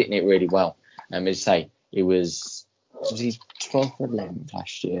 So he's hitting it really well. As I say, he was he 12th or 11th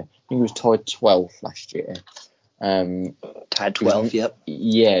last year? I think he was tied 12th last year. Tied 12th, yep.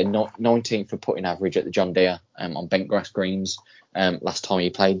 Yeah, 19th for putting average at the John Deere on bent grass greens last time he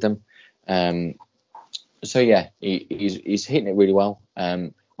played them. So yeah, he's hitting it really well.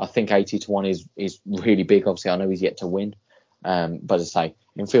 I think 80-1 is really big. Obviously, I know he's yet to win, but as I say,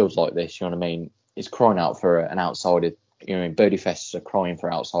 in fields like this, you know what I mean, it's crying out for an outsider. Birdie fests are crying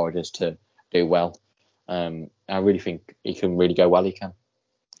for outsiders to do well. I really think he can really go well. He can.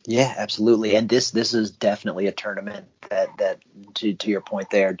 Yeah, absolutely. And this is definitely a tournament that to your point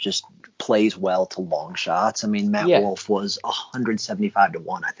there, just plays well to long shots. I mean, Matt Wolff was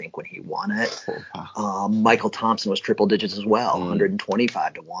 175-1, I think, when he won it. Michael Thompson was triple digits as well,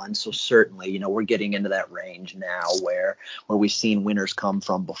 125-1. So certainly, we're getting into that range now where we've seen winners come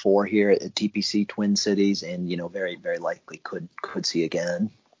from before here at TPC Twin Cities, and very, very likely could see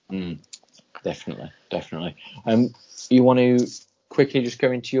again. Definitely. You want to quickly just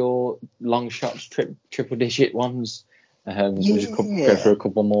go into your long shots, triple digit ones? Just go for a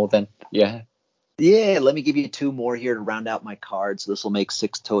couple more then. Yeah, let me give you 2 more here to round out my cards. This will make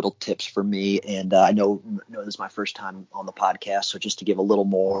 6 total tips for me. And I know this is my first time on the podcast, so just to give a little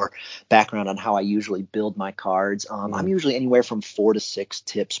more background on how I usually build my cards. I'm usually anywhere from 4 to 6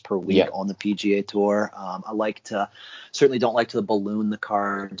 tips per week on the PGA Tour. I certainly don't like to balloon the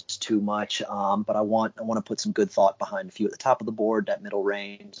cards too much, but I want to put some good thought behind a few at the top of the board, that middle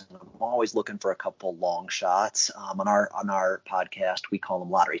range. And I'm always looking for a couple long shots. On our podcast, we call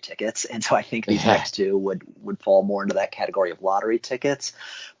them lottery tickets, and so I think these next 2 would fall more into that category of lottery tickets.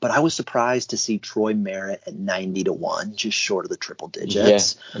 But I was surprised to see Troy Merritt at 90-1, just short of the triple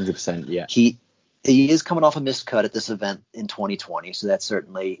digits. 100%. Yeah, he is coming off a missed cut at this event in 2020, so that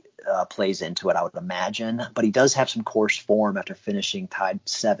certainly plays into it, I would imagine. But he does have some course form after finishing tied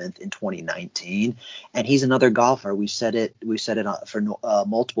 7th in 2019, and he's another golfer. We said it for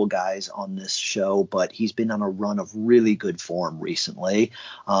multiple guys on this show, but he's been on a run of really good form recently.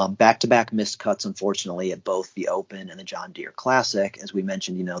 Back-to-back missed cuts, unfortunately, at both the Open and the John Deere Classic. As we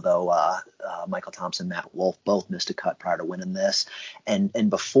mentioned, though Michael Thompson, Matt Wolff both missed a cut prior to winning this, and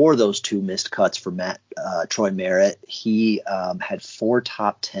before those 2 missed cuts for Troy Merritt, he had 4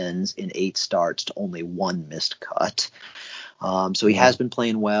 top 10s in 8 starts to only 1 missed cut. So he has been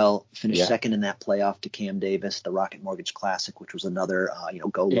playing well. Finished second in that playoff to Cam Davis, the Rocket Mortgage Classic, which was another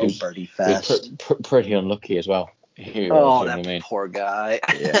go low birdie fest. Pretty unlucky as well. Poor guy.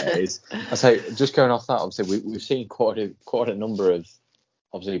 I say, just going off that, obviously we've seen quite a number of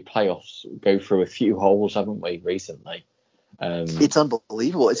obviously playoffs go through a few holes, haven't we, recently? It's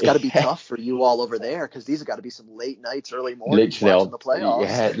unbelievable. It's got to be tough for you all over there, because these have got to be some late nights, early mornings watching the playoffs.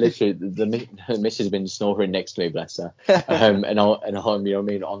 Yeah, literally, the miss has been snoring next to me, bless her. And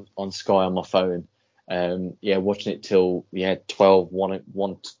I'm, on Sky on my phone. Watching it till 12,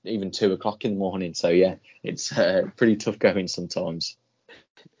 1, even 2 o'clock in the morning. So yeah, it's pretty tough going sometimes.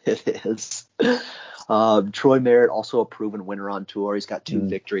 It is. Troy Merritt, also a proven winner on tour. He's got 2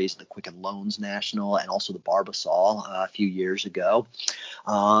 victories, the Quicken Loans National and also the Barbasol a few years ago.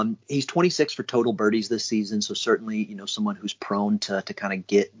 He's 26 for total birdies this season, so certainly someone who's prone to kind of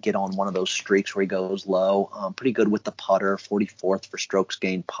get on one of those streaks where he goes low. Pretty good with the putter, 44th for strokes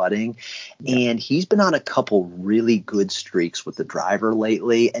gained putting, and he's been on a couple really good streaks with the driver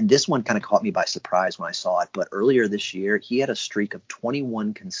lately. And this one kind of caught me by surprise when I saw it. But earlier this year, he had a streak of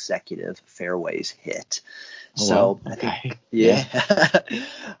 21 consecutive fairways hit. So well, okay. I think, yeah,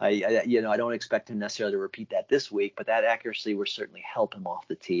 I don't expect him necessarily to repeat that this week, but that accuracy will certainly help him off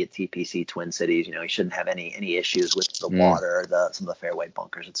the tee at TPC Twin Cities. He shouldn't have any issues with the water, some of the fairway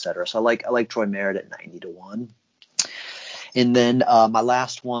bunkers, etc. So I like Troy Merritt at 90-1. And then my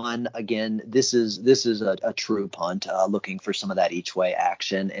last one, again, this is a true punt, looking for some of that each way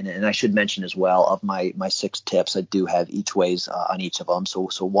action. And I should mention as well, of my 6 tips, I do have each ways on each of them.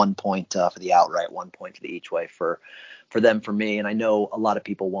 So 1 point for the outright, 1 point for the each way for me. And I know a lot of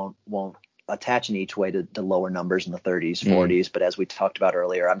people won't attach an each way to lower numbers in the 30s, 40s. But as we talked about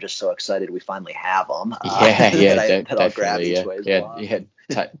earlier, I'm just so excited we finally have them. That I'll grab each way as well.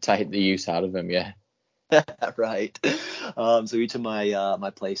 Take the use out of them, yeah. Right. So each of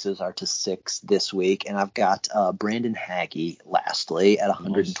my places are to 6 this week, and I've got Brandon Hagee lastly at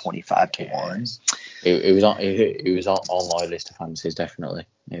 125-1. It was on my list of fancies, definitely.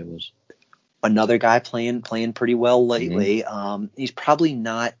 It was. Another guy playing pretty well lately. He's probably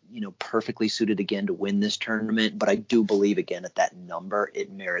not, perfectly suited again to win this tournament, but I do believe again at that number it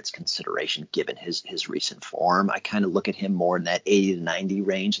merits consideration given his recent form. I kind of look at him more in that 80 to 90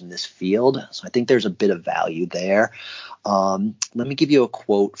 range in this field, so I think there's a bit of value there. Let me give you a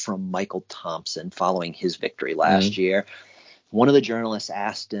quote from Michael Thompson following his victory last year. One of the journalists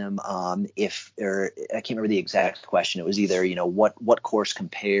asked him I can't remember the exact question. It was either, what course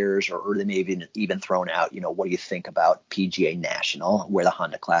compares, or they may have even thrown out, what do you think about PGA National, where the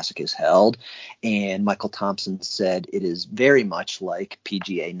Honda Classic is held? And Michael Thompson said it is very much like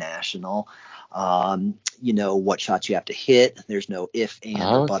PGA National. What shots you have to hit. There's no if, and,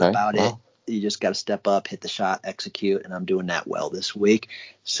 or but about it. You just got to step up, hit the shot, execute, and I'm doing that well this week.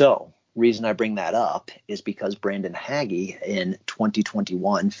 So reason I bring that up is because Brandon Hagee in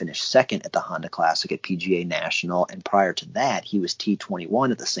 2021 finished second at the Honda Classic at PGA National, and prior to that he was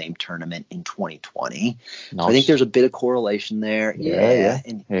T21 at the same tournament in 2020. Nice. So I think there's a bit of correlation there.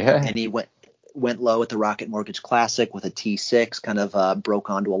 And he went low at the Rocket Mortgage Classic with a T6, kind of broke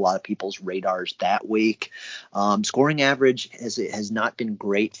onto a lot of people's radars that week. Scoring average has not been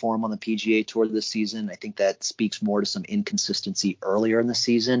great for him on the PGA Tour this season. I think that speaks more to some inconsistency earlier in the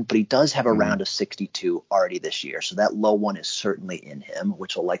season, but he does have a round of 62 already this year. So that low one is certainly in him,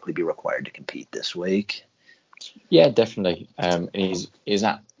 which will likely be required to compete this week. Yeah, definitely. He's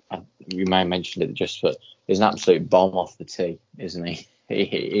not, you may have mentioned it just, but he's an absolute bomb off the tee, isn't he?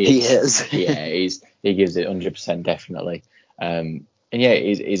 He is. Yeah, he gives it 100% definitely. And yeah,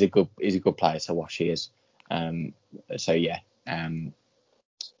 he's a good player to watch. He is. So yeah,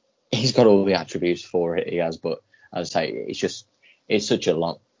 he's got all the attributes for it. He has, but as I say, it's such a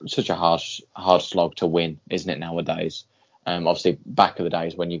hard slog to win, isn't it nowadays? Obviously back of the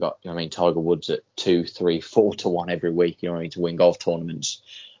days when you got, Tiger Woods at 2, 3, 4 to 1 every week, to win golf tournaments.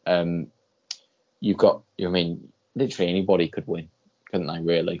 You've got, literally anybody could win, couldn't they?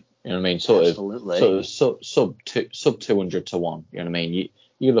 Really, Absolutely. Sub 200 to 1.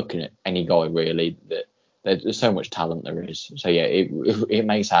 You're looking at any guy really that there's so much talent there is. So yeah, it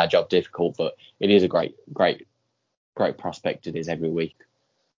makes our job difficult, but it is a great prospect. It is every week.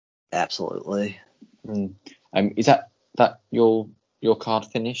 Absolutely. Is that your card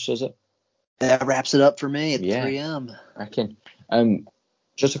finish? Is it? That wraps it up for me at 3M. I reckon.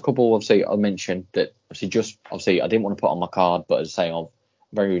 Just a couple. Obviously, I'll mention that. Obviously, I didn't want to put on my card, but as I say, I'm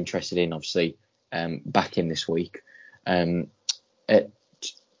very interested in obviously backing this week. At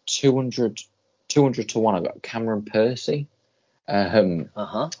 200 to 1, I've got Cameron Percy.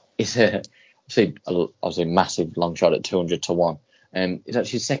 It's obviously massive long shot at 200 to 1. It's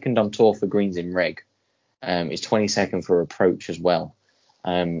actually second on tour for greens in reg. It's 22nd for approach as well.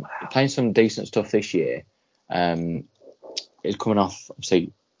 Playing some decent stuff this year. He's coming off,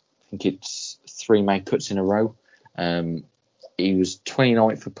 obviously, I think it's 3 main cuts in a row. He was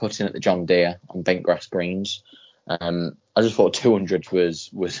 29th for putting at the John Deere on bent grass greens. I just thought 200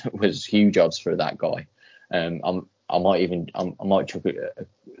 was huge odds for that guy. I might chuck a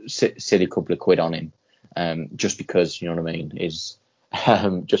silly couple of quid on him, just because, you know what I mean, is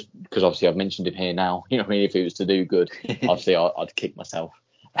just because obviously I've mentioned him here now. You know what I mean? If it was to do good, obviously I'd kick myself.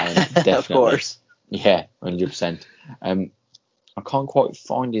 Definitely. Of course. Yeah, 100%. I can't quite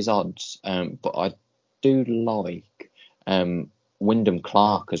find his odds, but I do like Wyndham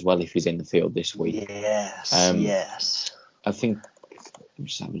Clark as well if he's in the field this week. Yes. I think.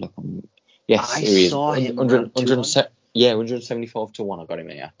 Let's have a look. Yes, I here he is. saw him 175 to 1. I got him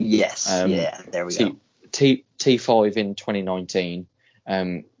here. Yes. There we go. T5 in 2019.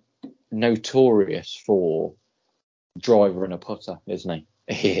 Notorious for driver and a putter, isn't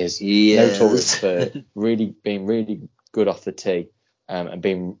he? He is. Notorious for being really good off the tee, and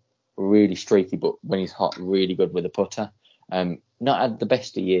being really streaky, but when he's hot, really good with a putter. Not had the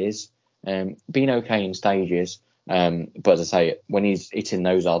best of years, been okay in stages, but as I say, when he's hitting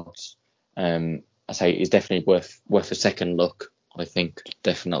those odds, I say he's definitely worth a second look. I think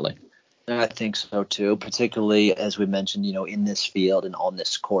definitely. I think so too, particularly as we mentioned, in this field and on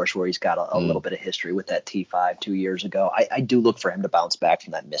this course where he's got a little bit of history with that T5 2 years ago. I do look for him to bounce back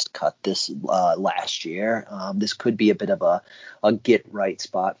from that missed cut this last year. This could be a bit of a get right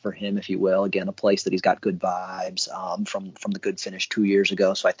spot for him, if you will. Again, a place that he's got good vibes from the good finish 2 years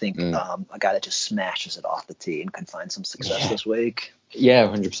ago. So I think a guy that just smashes it off the tee and can find some success this week. Yeah,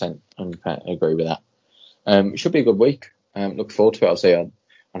 100%. I agree with that. Should be a good week. Look forward to it. I'll say I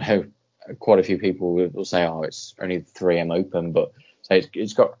know quite a few people will say, "Oh, it's only the 3M Open," but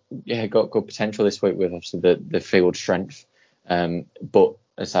it's got good potential this week with obviously the field strength. But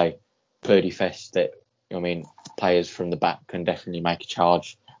I say birdie fest that players from the back can definitely make a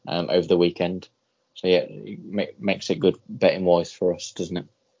charge over the weekend. So yeah, it makes it good betting wise for us, doesn't it?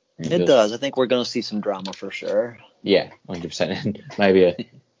 It does. I think we're going to see some drama for sure. Yeah, 100%. Maybe a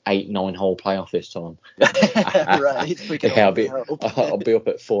 8-9 hole playoff this time. Right. Yeah, I'll be up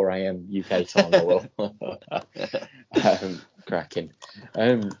at 4 a.m. UK time. I will. Cracking.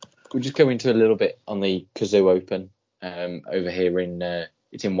 We'll just go into a little bit on the Cazoo Open over here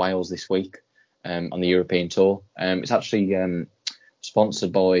it's in Wales this week on the European Tour. It's actually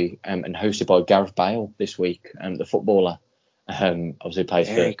sponsored by and hosted by Gareth Bale this week, the footballer. Obviously plays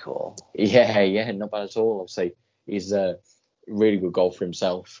Very cool. Yeah, not bad at all. Obviously, he's a really good golfer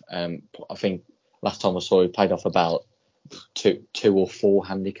himself. I think last time I saw he played off about 2 or 4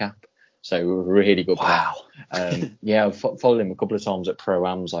 handicap, so really good. Wow. Yeah, I've followed him a couple of times at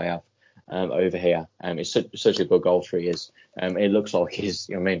Pro-Ams I have over here. He's such a good golfer he is. It looks like he's,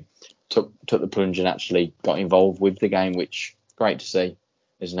 took the plunge and actually got involved with the game, which great to see,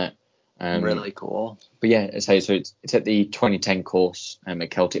 isn't it? Really cool. But yeah, so it's at the 2010 course at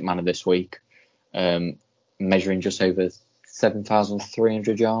Celtic Manor this week, measuring just over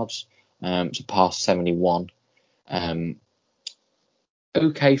 7,300 yards. To par 71.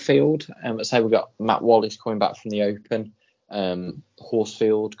 Okay field. Let's say we've got Matt Wallace coming back from the Open,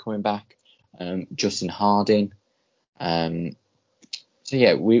 Horsfield coming back, Justin Harding. So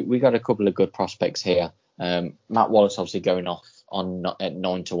yeah, we got a couple of good prospects here. Matt Wallace obviously going off at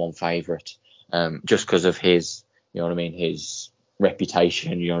 9-1 favourite, just because of his, his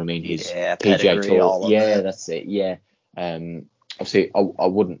reputation, his PGA Tour. Yeah, that's it. Yeah. Obviously, I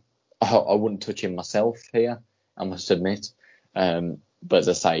wouldn't touch him myself here, I must admit. But as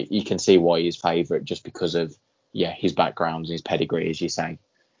I say, you can see why he's favourite just because of his background and his pedigree, as you say.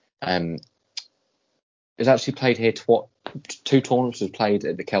 He's actually played here 2 tournaments. Was played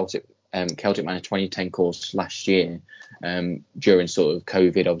at the Celtic Manor 2010 course last year. During sort of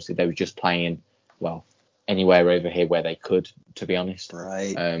COVID, obviously they were just playing anywhere over here where they could, to be honest.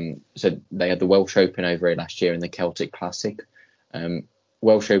 Right. So they had the Welsh Open over here last year and the Celtic Classic.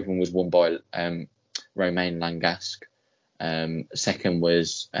 Welsh Open was won by Romain Langasque. Second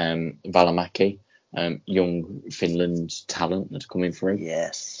was Välimäki, young Finland talent that's coming through.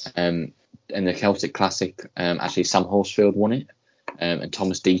 Yes. And the Celtic Classic, actually Sam Horsfield won it, and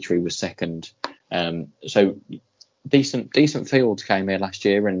Thomas Dietrich was second. So decent fields came here last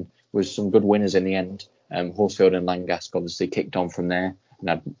year and was some good winners in the end. Horsfield and Langasque obviously kicked on from there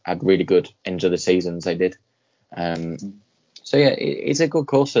and had really good ends of the seasons they did. So yeah, it's a good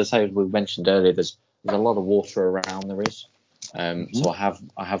course. As we mentioned earlier, there's a lot of water around. There is. So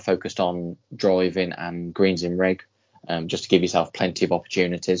I have focused on driving and greens in reg, just to give yourself plenty of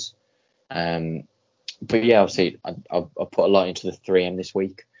opportunities. But yeah, obviously I've put a lot into the 3M this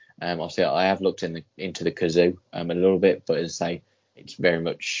week. Obviously I have looked into the Cazoo a little bit, but as I say, it's very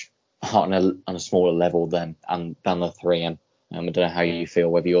much on a smaller level than the 3M. I don't know how you feel,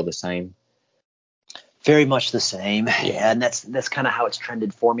 whether you're the same. Very much the same. Yeah. And that's kind of how it's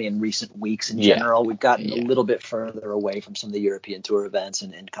trended for me in recent weeks in general. We've gotten a little bit further away from some of the European Tour events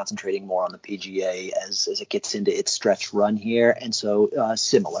and concentrating more on the PGA as it gets into its stretch run here. And so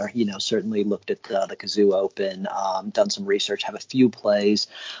similar, certainly looked at the Cazoo Open, done some research, have a few plays,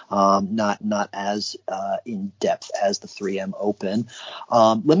 not as in depth as the 3M Open.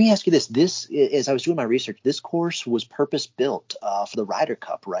 Let me ask you this. As I was doing my research, this course was purpose built for the Ryder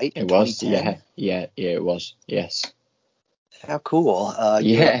Cup, right? It was, yeah, it was, yes. How cool.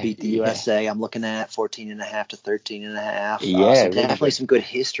 Europe beat the USA. I'm looking at 14.5 to 13.5. Yeah, so really definitely good. some good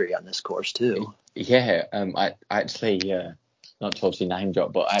history on this course too. Yeah, I actually, not to obviously name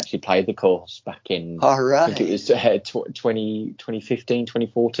drop, but I actually played the course back in, All right. I think it was 2015,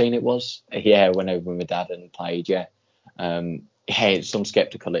 2014 it was. Yeah, I went over with my dad and played, yeah. hey, some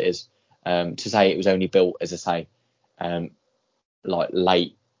skeptical it is. To say it was only built, as I say, like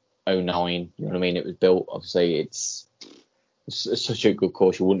late '09, you know what I mean? It was built, obviously, it's such a good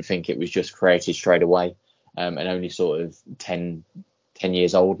course. You wouldn't think it was just created straight away, and only sort of 10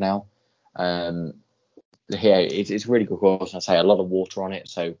 years old now. Yeah, it's a really good course. I say a lot of water on it,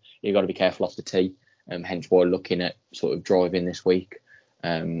 so you've got to be careful off the tee. Hence why looking at sort of driving this week.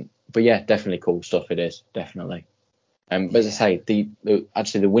 But yeah, definitely cool stuff. It is definitely. But as I say,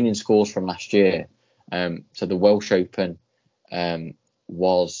 the winning scores from last year. So the Welsh Open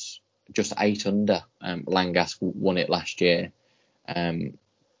was just 8 under. Langas won it last year.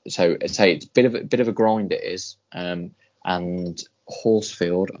 So I'd say it's a bit of a grind. It is. And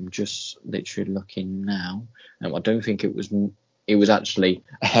Horsfield, I'm just literally looking now. I don't think it was. It was actually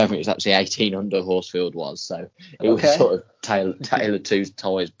 18 under. Horsfield was, so it was sort of tailored to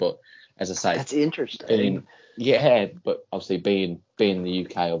ties. But as I say, that's interesting. But obviously being in the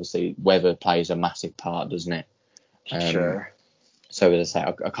UK, obviously weather plays a massive part, doesn't it? Sure. So as I say,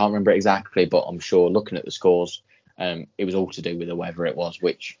 I can't remember exactly, but I'm sure looking at the scores, it was all to do with the weather. It was,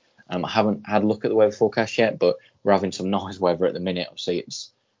 which I haven't had a look at the weather forecast yet, but we're having some nice weather at the minute. Obviously,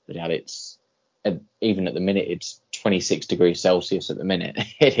 it's even at the minute it's 26 degrees Celsius at the minute.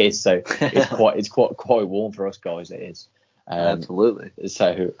 It is, so it's quite warm for us guys. It is. Absolutely.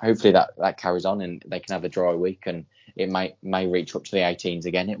 So hopefully that carries on and they can have a dry week and it may reach up to the 18s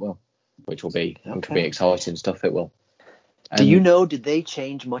again. It will, which will be exciting stuff. It will. Do you know, did they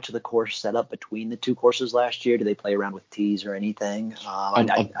change much of the course setup between the two courses last year? Did they play around with tees or anything? I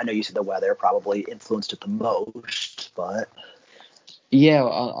know you said the weather probably influenced it the most, but... Yeah,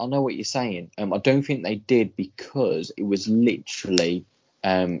 I know what you're saying. I don't think they did because it was literally,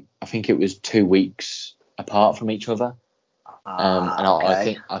 I think it was 2 weeks apart from each other.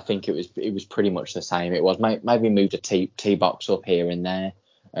 I think it was pretty much the same. It was maybe moved a tee box up here and there,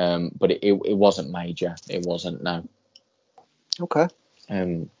 but it wasn't major. It wasn't, no. Okay.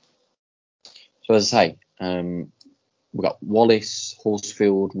 So as I say, we've got Wallace,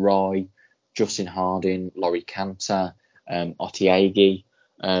 Horsfield, Rye, Justin Harding, Laurie Cantor, Otiegi.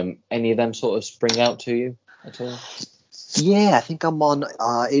 Any of them sort of spring out to you at all? Yeah, I think I'm on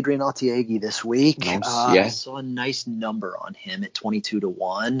Adrian Otiegi this week. Nice, I saw a nice number on him at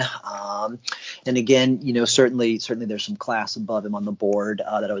 22-1. And again, certainly there's some class above him on the board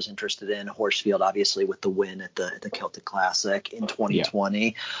that I was interested in. Horsfield, obviously, with the win at the Celtic Classic in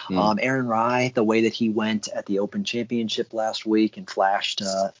 2020. Yeah. Aaron Rye, the way that he went at the Open Championship last week and flashed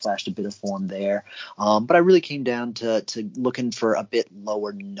a bit of form there. But I really came down to looking for a bit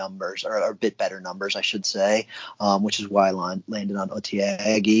lower numbers or a bit better numbers, I should say, which is why I landed on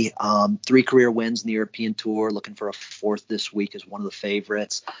Otiegi. 3 career wins in the European Tour, looking for a 4th this week as one of the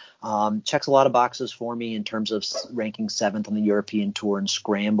favorites. Checks a lot of boxes for me in terms of ranking 7th on the European Tour in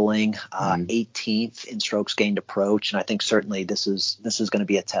scrambling, 18th in strokes gained approach, and I think certainly this is going to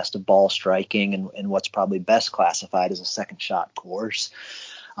be a test of ball striking and what's probably best classified as a second shot course.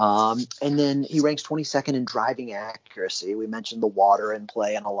 And then he ranks 22nd in driving accuracy. We mentioned the water in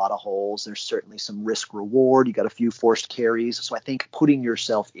play on a lot of holes. There's certainly some risk reward. You got a few forced carries. So I think putting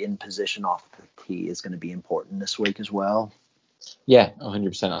yourself in position off the tee is going to be important this week as well. Yeah,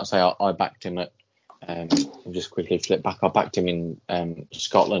 100%. I'll say I backed him at, I'll just quickly flip back. I backed him in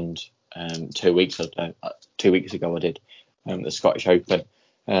Scotland 2 weeks ago. 2 weeks ago I did the Scottish Open.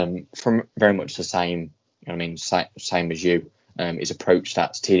 From very much the same, same as you. His approach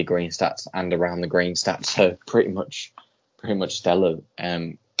stats, tee to green stats, and around the green stats are pretty much stellar.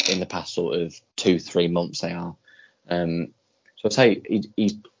 In the past sort of 2-3 months they are. So I'd say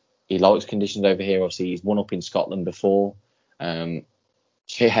he likes conditions over here. Obviously he's won up in Scotland before. I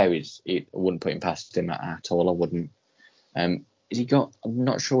wouldn't put him past him at all. I wouldn't. Has he got? I'm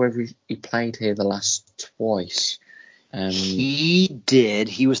not sure whether he played here the last twice. He did.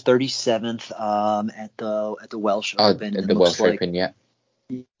 He was 37th at the Welsh Open. At the Welsh Open, yeah.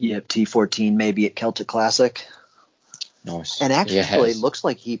 Yep, T14 maybe at Celtic Classic. Nice. And actually, it looks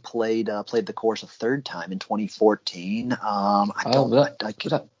like he played the course a 3rd time in 2014. I don't know.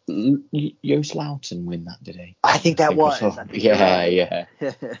 Joost Luiten win that, did he? I think that was. Yeah.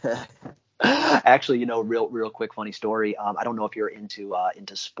 Actually, real quick funny story. I don't know if you're into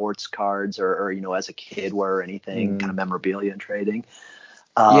sports cards or as a kid were anything kind of memorabilia and trading.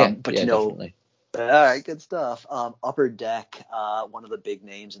 But definitely. All right, good stuff. Upper Deck, one of the big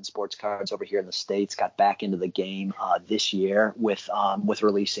names in sports cards over here in the States, got back into the game this year with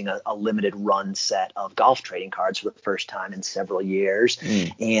releasing a limited run set of golf trading cards for the first time in several years.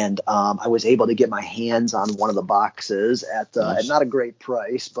 And I was able to get my hands on one of the boxes at not a great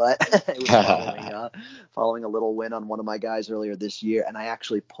price, but it was following a little win on one of my guys earlier this year. And I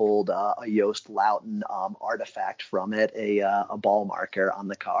actually pulled a Yost Loughton artifact from it, a ball marker on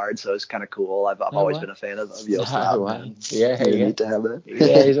the card. So it's kind of cool. I've always been a fan of Yost Loughton. Yeah, Neat to have that.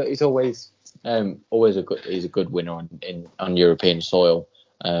 Yeah, he's always he's a good winner on European soil.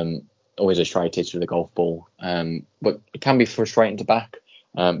 Always a straight hitter with the golf ball. But it can be frustrating to back.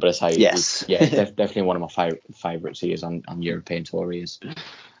 But I say, yes, definitely one of my favourites he is on European tour. He is,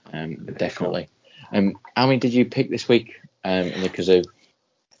 definitely. Cool. How many did you pick this week in the Cazoo?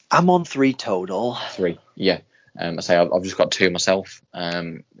 I'm on 3 total. 3, yeah. I say I've just got 2 myself.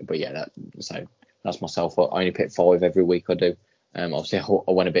 But yeah, that's myself. I only pick 5 every week. I do. Obviously,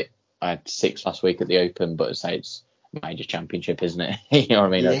 I went a bit. I had 6 last week at the Open, but I say it's major championship, isn't it? You know what I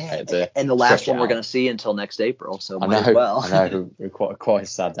mean? Yeah. And the last one we're going to see until next April, so might as well. I know. Quite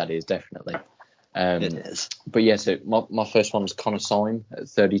sad that is, definitely. It is. But yeah, so my first one was Connor Syme at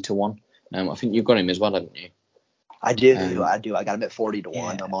 30-1. I think you've got him as well, haven't you? I do. I got him at 40-1.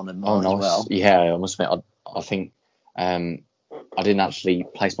 Yeah. I'm on him as well. Yeah, I must admit, I think I didn't actually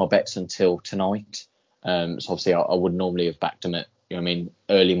place my bets until tonight. So obviously I would normally have backed them at,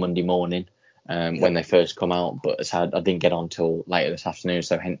 early Monday morning when they first come out. But I didn't get on till later this afternoon,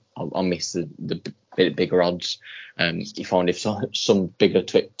 so I missed the bit bigger odds. You find if some bigger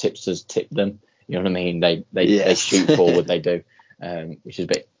tipsters tip them, you know what I mean? They shoot forward, they do, which is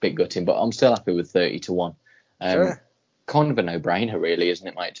a bit gutting. But I'm still happy with 30-1. Sure. Kind of a no-brainer, really, isn't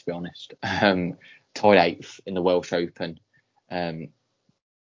it, mate? To be honest. Tied 8th in the Welsh Open, and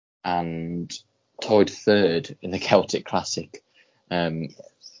tied 3rd in the Celtic Classic.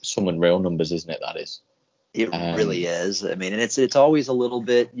 Some unreal numbers, isn't it? That is. It really is. I mean, and it's always a little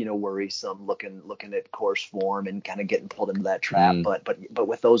bit, worrisome looking at course form and kind of getting pulled into that trap. But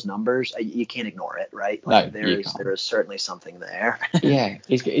with those numbers, you can't ignore it, right? Like there is certainly something there. Yeah,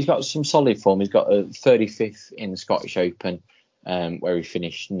 he's got some solid form. He's got a 35th in the Scottish Open, where he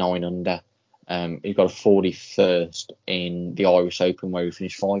finished 9 under. He's got a 41st in the Irish Open, where he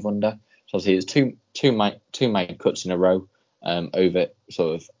finished 5 under. So obviously there's two main cuts in a row over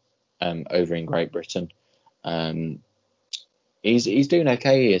in Great Britain. He's doing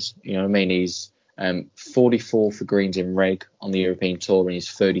okay. He is, you know what I mean. He's 44 for greens in reg on the European Tour, and he's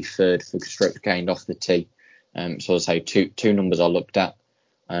 33rd for strokes gained off the tee. So I say two numbers I looked at,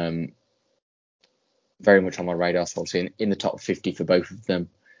 very much on my radar. So obviously in the top 50 for both of them.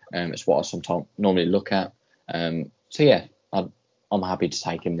 It's what I sometimes normally look at. So yeah, I'm happy to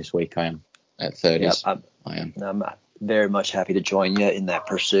take him this week. I am at 30s. Yep, I am. I'm very much happy to join you in that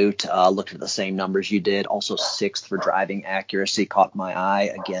pursuit. Looked at the same numbers you did. Also 6th for driving accuracy caught my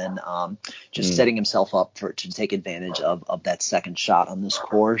eye. Again, just setting himself up to take advantage of that second shot on this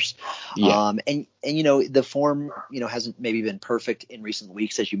course. Yeah. And the form, hasn't maybe been perfect in recent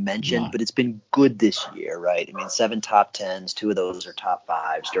weeks, as you mentioned, but it's been good this year, right? I mean, 7 top 10s, 2 of those are top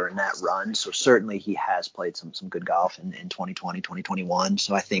 5s during that run. So certainly he has played some good golf in 2020, 2021.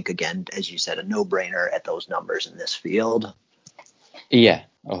 So I think, again, as you said, a no-brainer at those numbers in this field. Yeah,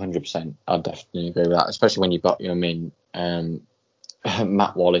 100%. I definitely agree with that, especially when you've got,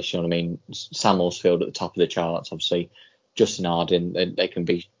 Matt Wallace, Sam Horsfield at the top of the charts, obviously. Justin Harding, they can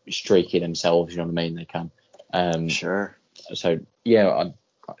be streaky themselves, they can. Sure. So yeah,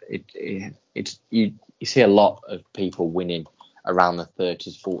 it's you see a lot of people winning around the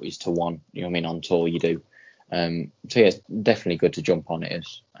 30s, 40s to 1. On tour you do. So yeah, it's definitely good to jump on it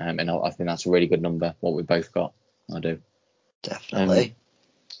is. And I think that's a really good number. What we both got, I do. Definitely.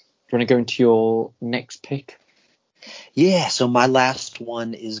 Do you want to go into your next pick? Yeah, so my last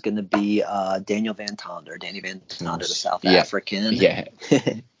one is going to be Daniel Van Tonder. Danny Van Tonder, the South African. Yeah.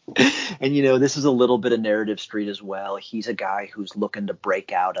 And, this is a little bit of narrative street as well. He's a guy who's looking to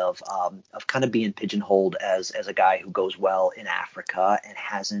break out of kind of being pigeonholed as a guy who goes well in Africa and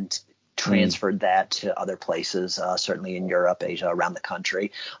hasn't transferred that to other places, certainly in Europe, Asia, around the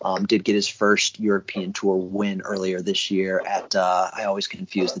country. Did get his first European Tour win earlier this year at, I always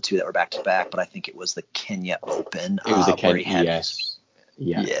confuse the two that were back to back, but I think it was the Kenya Open. It was the Kenya, yes.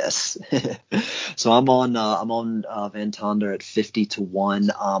 Yeah. Yes. So I'm on Van Tonder at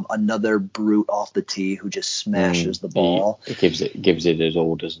 50-1. Another brute off the tee who just smashes the ball. It gives it his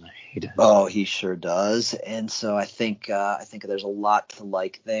all, doesn't he? He does. Oh, he sure does. And so I think there's a lot to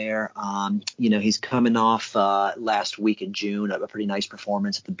like there. He's coming off last week in June of a pretty nice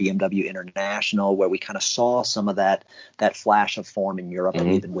performance at the BMW International, where we kind of saw some of that flash of form in Europe that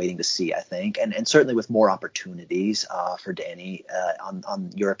we've been waiting to see, I think. And certainly with more opportunities for Danny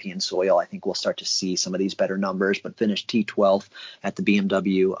on European soil, I think we'll start to see some of these better numbers, but finished T12th at the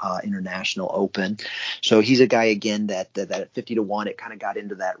BMW International Open. So he's a guy, again, that at 50-1, it kind of got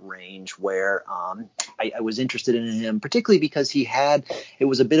into that range where I was interested in him, particularly because it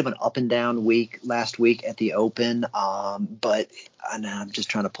was a bit of an up and down week last week at the Open. But I'm just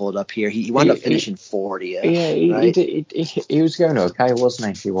trying to pull it up here. He wound up finishing 40th. Yeah, right? he was going okay,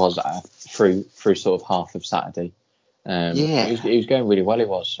 wasn't he? He was through sort of half of Saturday. He was going really well. He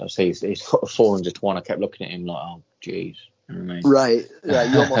was. I see he's got a 400-1. I kept looking at him like, oh, geez. You know what I mean? Right.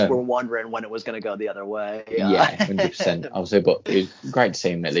 You almost were wondering when it was going to go the other way. Yeah, 100%. Obviously, but it was great to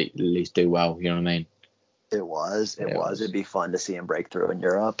see him at least do well. You know what I mean? It was. It'd be fun to see him break through in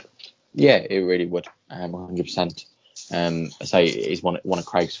Europe. Yeah, it really would. 100%. I say he's one of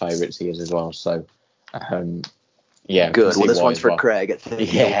Craig's favourites he is as well. So, yeah. Good. Well, this one's for Craig at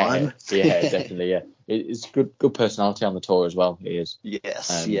 51. Yeah, definitely. Yeah, it's good personality on the tour as well. He is.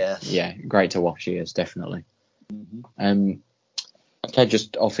 Yes. Yeah, great to watch. He is definitely. Mm-hmm. Okay,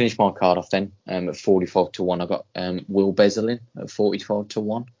 I'll finish my card off then. At 45-1, I got Will Bezzelin at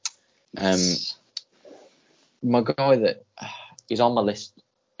 45-1. My guy that is on my list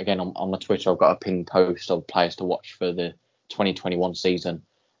again on my Twitter. I've got a pinned post of players to watch for the 2021 season.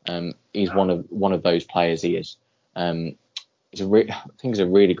 He's one of those players. He is. I think he's a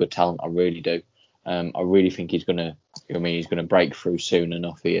really good talent. I really do. I really think he's gonna. He's gonna break through soon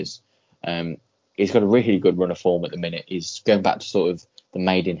enough. He is. He's got a really good run of form at the minute. He's going back to sort of the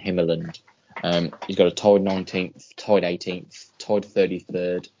Made in Himmerland. He's got a tied 19th, tied 18th, tied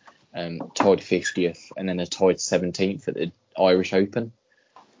 33rd, tied 50th, and then a tied 17th at the Irish Open.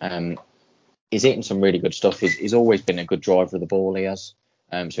 He's hitting some really good stuff. He's always been a good driver of the ball. He has.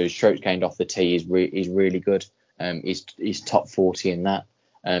 So his strokes gained off the tee is really good. He's top 40 in that.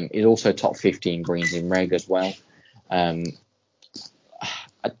 He's also top 50 in greens in reg as well.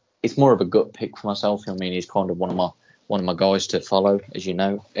 It's more of a gut pick for myself. I mean, he's kind of one of my guys to follow, as you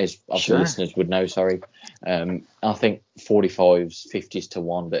know, as obviously listeners would know. Sorry, I think 45s, 50s to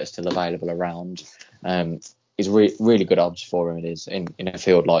 1 that are still available around is really good odds for him. It is in a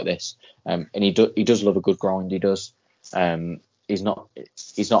field like this, and he does love a good grind. He does. He's not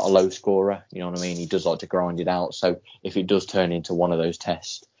a low scorer. You know what I mean? He does like to grind it out. So if it does turn into one of those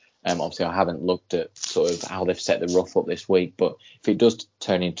tests. Obviously, I haven't looked at sort of how they've set the rough up this week, but if it does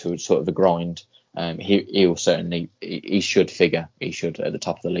turn into sort of a grind, he should figure at the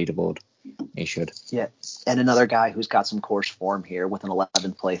top of the leaderboard. He should. Yeah, and another guy who's got some course form here with an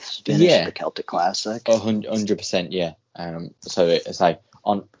 11th place finish at the Celtic Classic. 100%, yeah. So it's like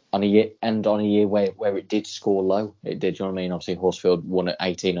on a year where it did score low, it did. You know what I mean? Obviously, Horsfield won at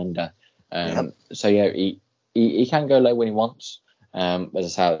 18 under. So yeah, he can go low when he wants. As I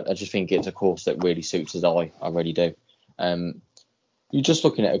say, I just think it's a course that really suits his eye. I really do. You're just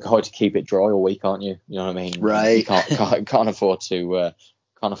looking at a guy to keep it dry all week, aren't you? You know what I mean? Right. You can't afford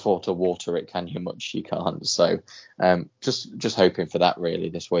to water it, can you? Much you can't. So just hoping for that really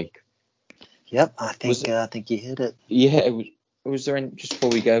this week. Yep, I think you hit it. Yeah. Was there any, just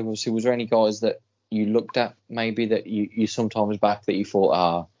before we go? Was there any guys that you looked at maybe that you sometimes back that you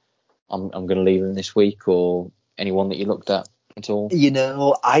thought, I'm going to leave him this week, or anyone that you looked at? At all?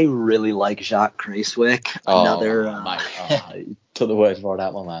 I really like Jacques Kruijswijk. Mate, took the words right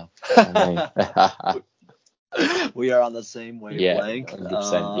out of my mouth. We are on the same wavelength.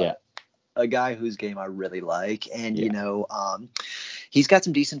 100%, yeah. A guy whose game I really like, and he's got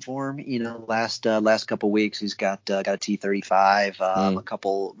some decent form. Last couple weeks he's got a T35, a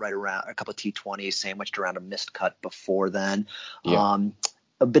couple T20s sandwiched around a missed cut before then. Yeah.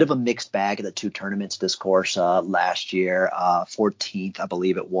 A bit of a mixed bag of the two tournaments this course last year. 14th, I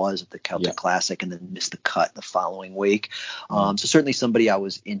believe it was, at the Celtic Classic, and then missed the cut the following week. So certainly somebody I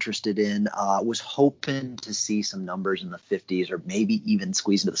was interested in. Was hoping to see some numbers in the 50s or maybe even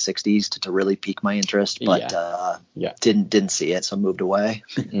squeeze into the 60s to really pique my interest, but didn't see it, so moved away.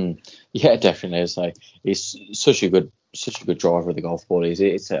 Yeah, definitely. It's like he's such a good driver of the golf ball.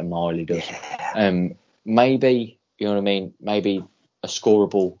 It's at a mile he does. Yeah. Maybe, you know what I mean? Maybe a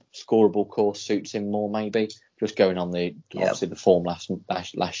scoreable course suits him more, maybe just going on obviously the form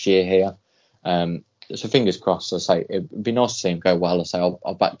last year here. So fingers crossed. I say it'd be nice to see him go well. I say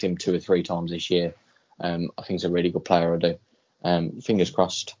I've backed him 2 or 3 times this year. I think he's a really good player. I do. Fingers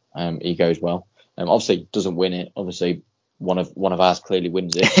crossed. He goes well. Obviously doesn't win it. Obviously one of ours clearly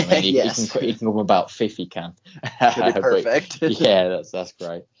wins it. I mean, yes. he can come about fifth. He can. That'd be perfect. But, yeah, that's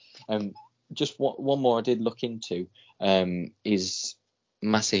great. Just one more I did look into is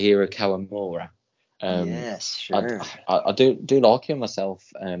Masahiro Kawamura. Yes, sure. I do like him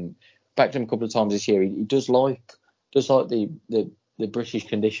myself. Backed him a couple of times this year. He does like the British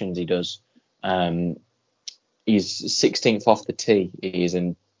conditions. He does. He's 16th off the tee. He is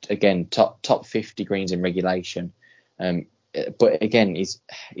in, again, top 50 greens in regulation. But again, he's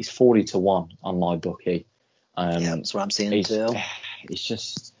 40-1 on my bookie. That's what I'm seeing too. It's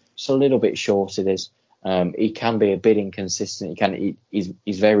just a little bit short. It is. He can be a bit inconsistent.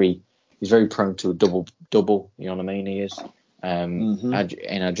 He's very prone to a double. You know what I mean? He is.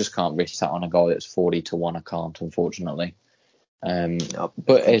 I just can't risk that on a guy that's 40-1. I can't, unfortunately. Nope,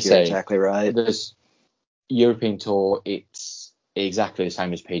 but I think you're exactly right. There's European Tour. It's exactly the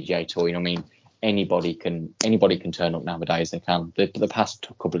same as PGA Tour. You know what I mean? Anybody can turn up nowadays. They can. The past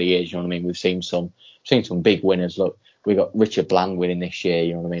couple of years, you know what I mean? We've seen some big winners. Look, we got Richard Bland winning this year.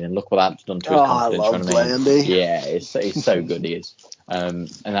 You know what I mean? And look what that's done to his confidence. I love Blandy. Yeah, it's so good. He is. And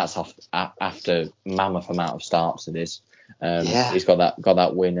that's after mammoth amount of starts. It is. He's got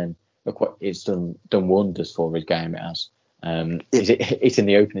that win, and look what it's done wonders for his game. It has. It's in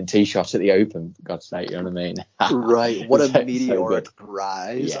the opening tee shot at the Open, for God's sake, you know what I mean? Right. What a meteoric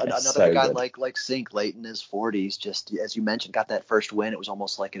rise. Yeah, another guy like Sink, late in his 40s, just as you mentioned, got that first win. It was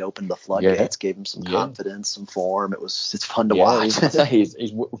almost like it opened the floodgates, gave him some confidence, some form. It's fun to watch. He's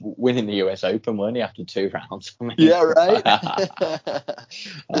winning the US Open, weren't he, after 2 rounds? I mean, yeah, right.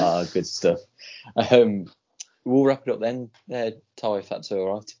 Good stuff. We'll wrap it up then, Ty, if that's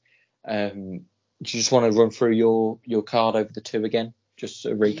all right. Do you just want to run through your card over the 2 again? Just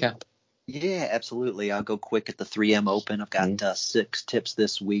a recap. Yeah, absolutely. I'll go quick at the 3M Open. I've got 6 tips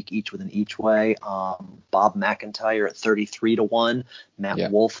this week, each with an each way. Bob McIntyre at 33-1,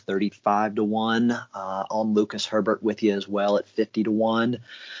 Matt Wolf 35-1, on Lucas Herbert with you as well at 50-1,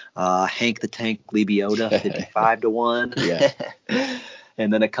 Hank the Tank Libiota 55-1. Yeah.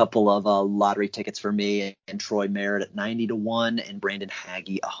 And then a couple of lottery tickets for me, and Troy Merritt at 90-1, and Brandon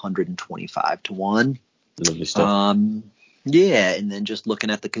Haggy 125-1. Lovely stuff. And then just looking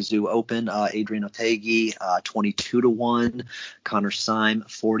at the Cazoo Open, Adrian Otaegui 22-1, Connor Syme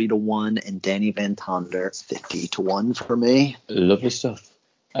 40-1, and Danny Van Tonder 50-1 for me. Lovely stuff.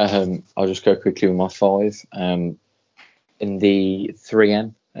 I'll just go quickly with my 5. In the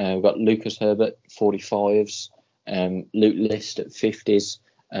 3M, we've got Lucas Herbert 45s. Luke List at 50s,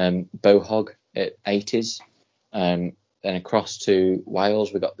 Bohog at 80s, then across to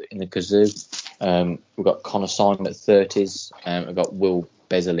Wales we've got in the Cazoo, we've got Connor Syme at 30s, we've got Will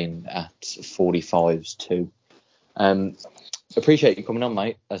Bezelin at 45s too. Appreciate you coming on,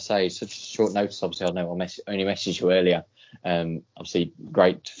 mate. I say such short notice. Obviously, I know I only messaged you earlier. Obviously,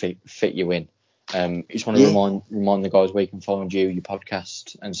 great to fit you in. Just want to remind the guys where you can find you, your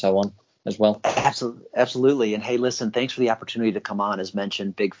podcast, and so on as well. Absolutely. And hey, listen, thanks for the opportunity to come on. As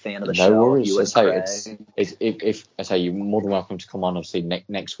mentioned, big fan of the show. No worries. You and Craig. If I say you're more than welcome to come on, obviously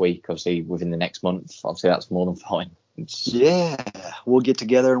next week, obviously within the next month, obviously that's more than fine. We'll get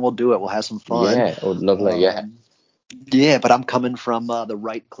together and we'll do it. We'll have some fun. Yeah, lovely. Yeah, but I'm coming from the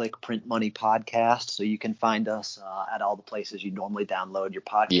Right Click Print Money podcast, so you can find us at all the places you normally download your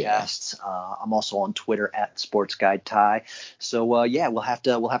podcasts. I'm also on Twitter at Sports Guide Ty. So we'll have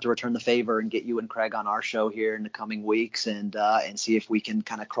to return the favor and get you and Craig on our show here in the coming weeks, and see if we can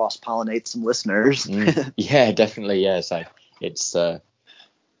kind of cross pollinate some listeners. Yeah, definitely. Yeah, so it's a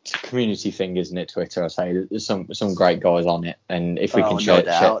community thing, isn't it? Twitter, I say there's some great guys on it, and if we can share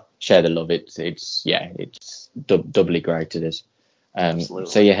the love, it's doubly great. It is.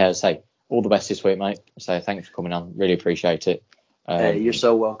 Absolutely. So I say all the best this week, mate. So thanks for coming on, really appreciate it. Hey, you're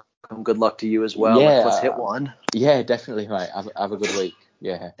so welcome. Good luck to you as well. Let's hit one. Yeah, definitely, mate. Have a good week.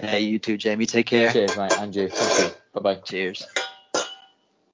 Yeah. Hey, you too, Jamie. Take care. Cheers, mate. And you. Thank you. Bye bye. Cheers.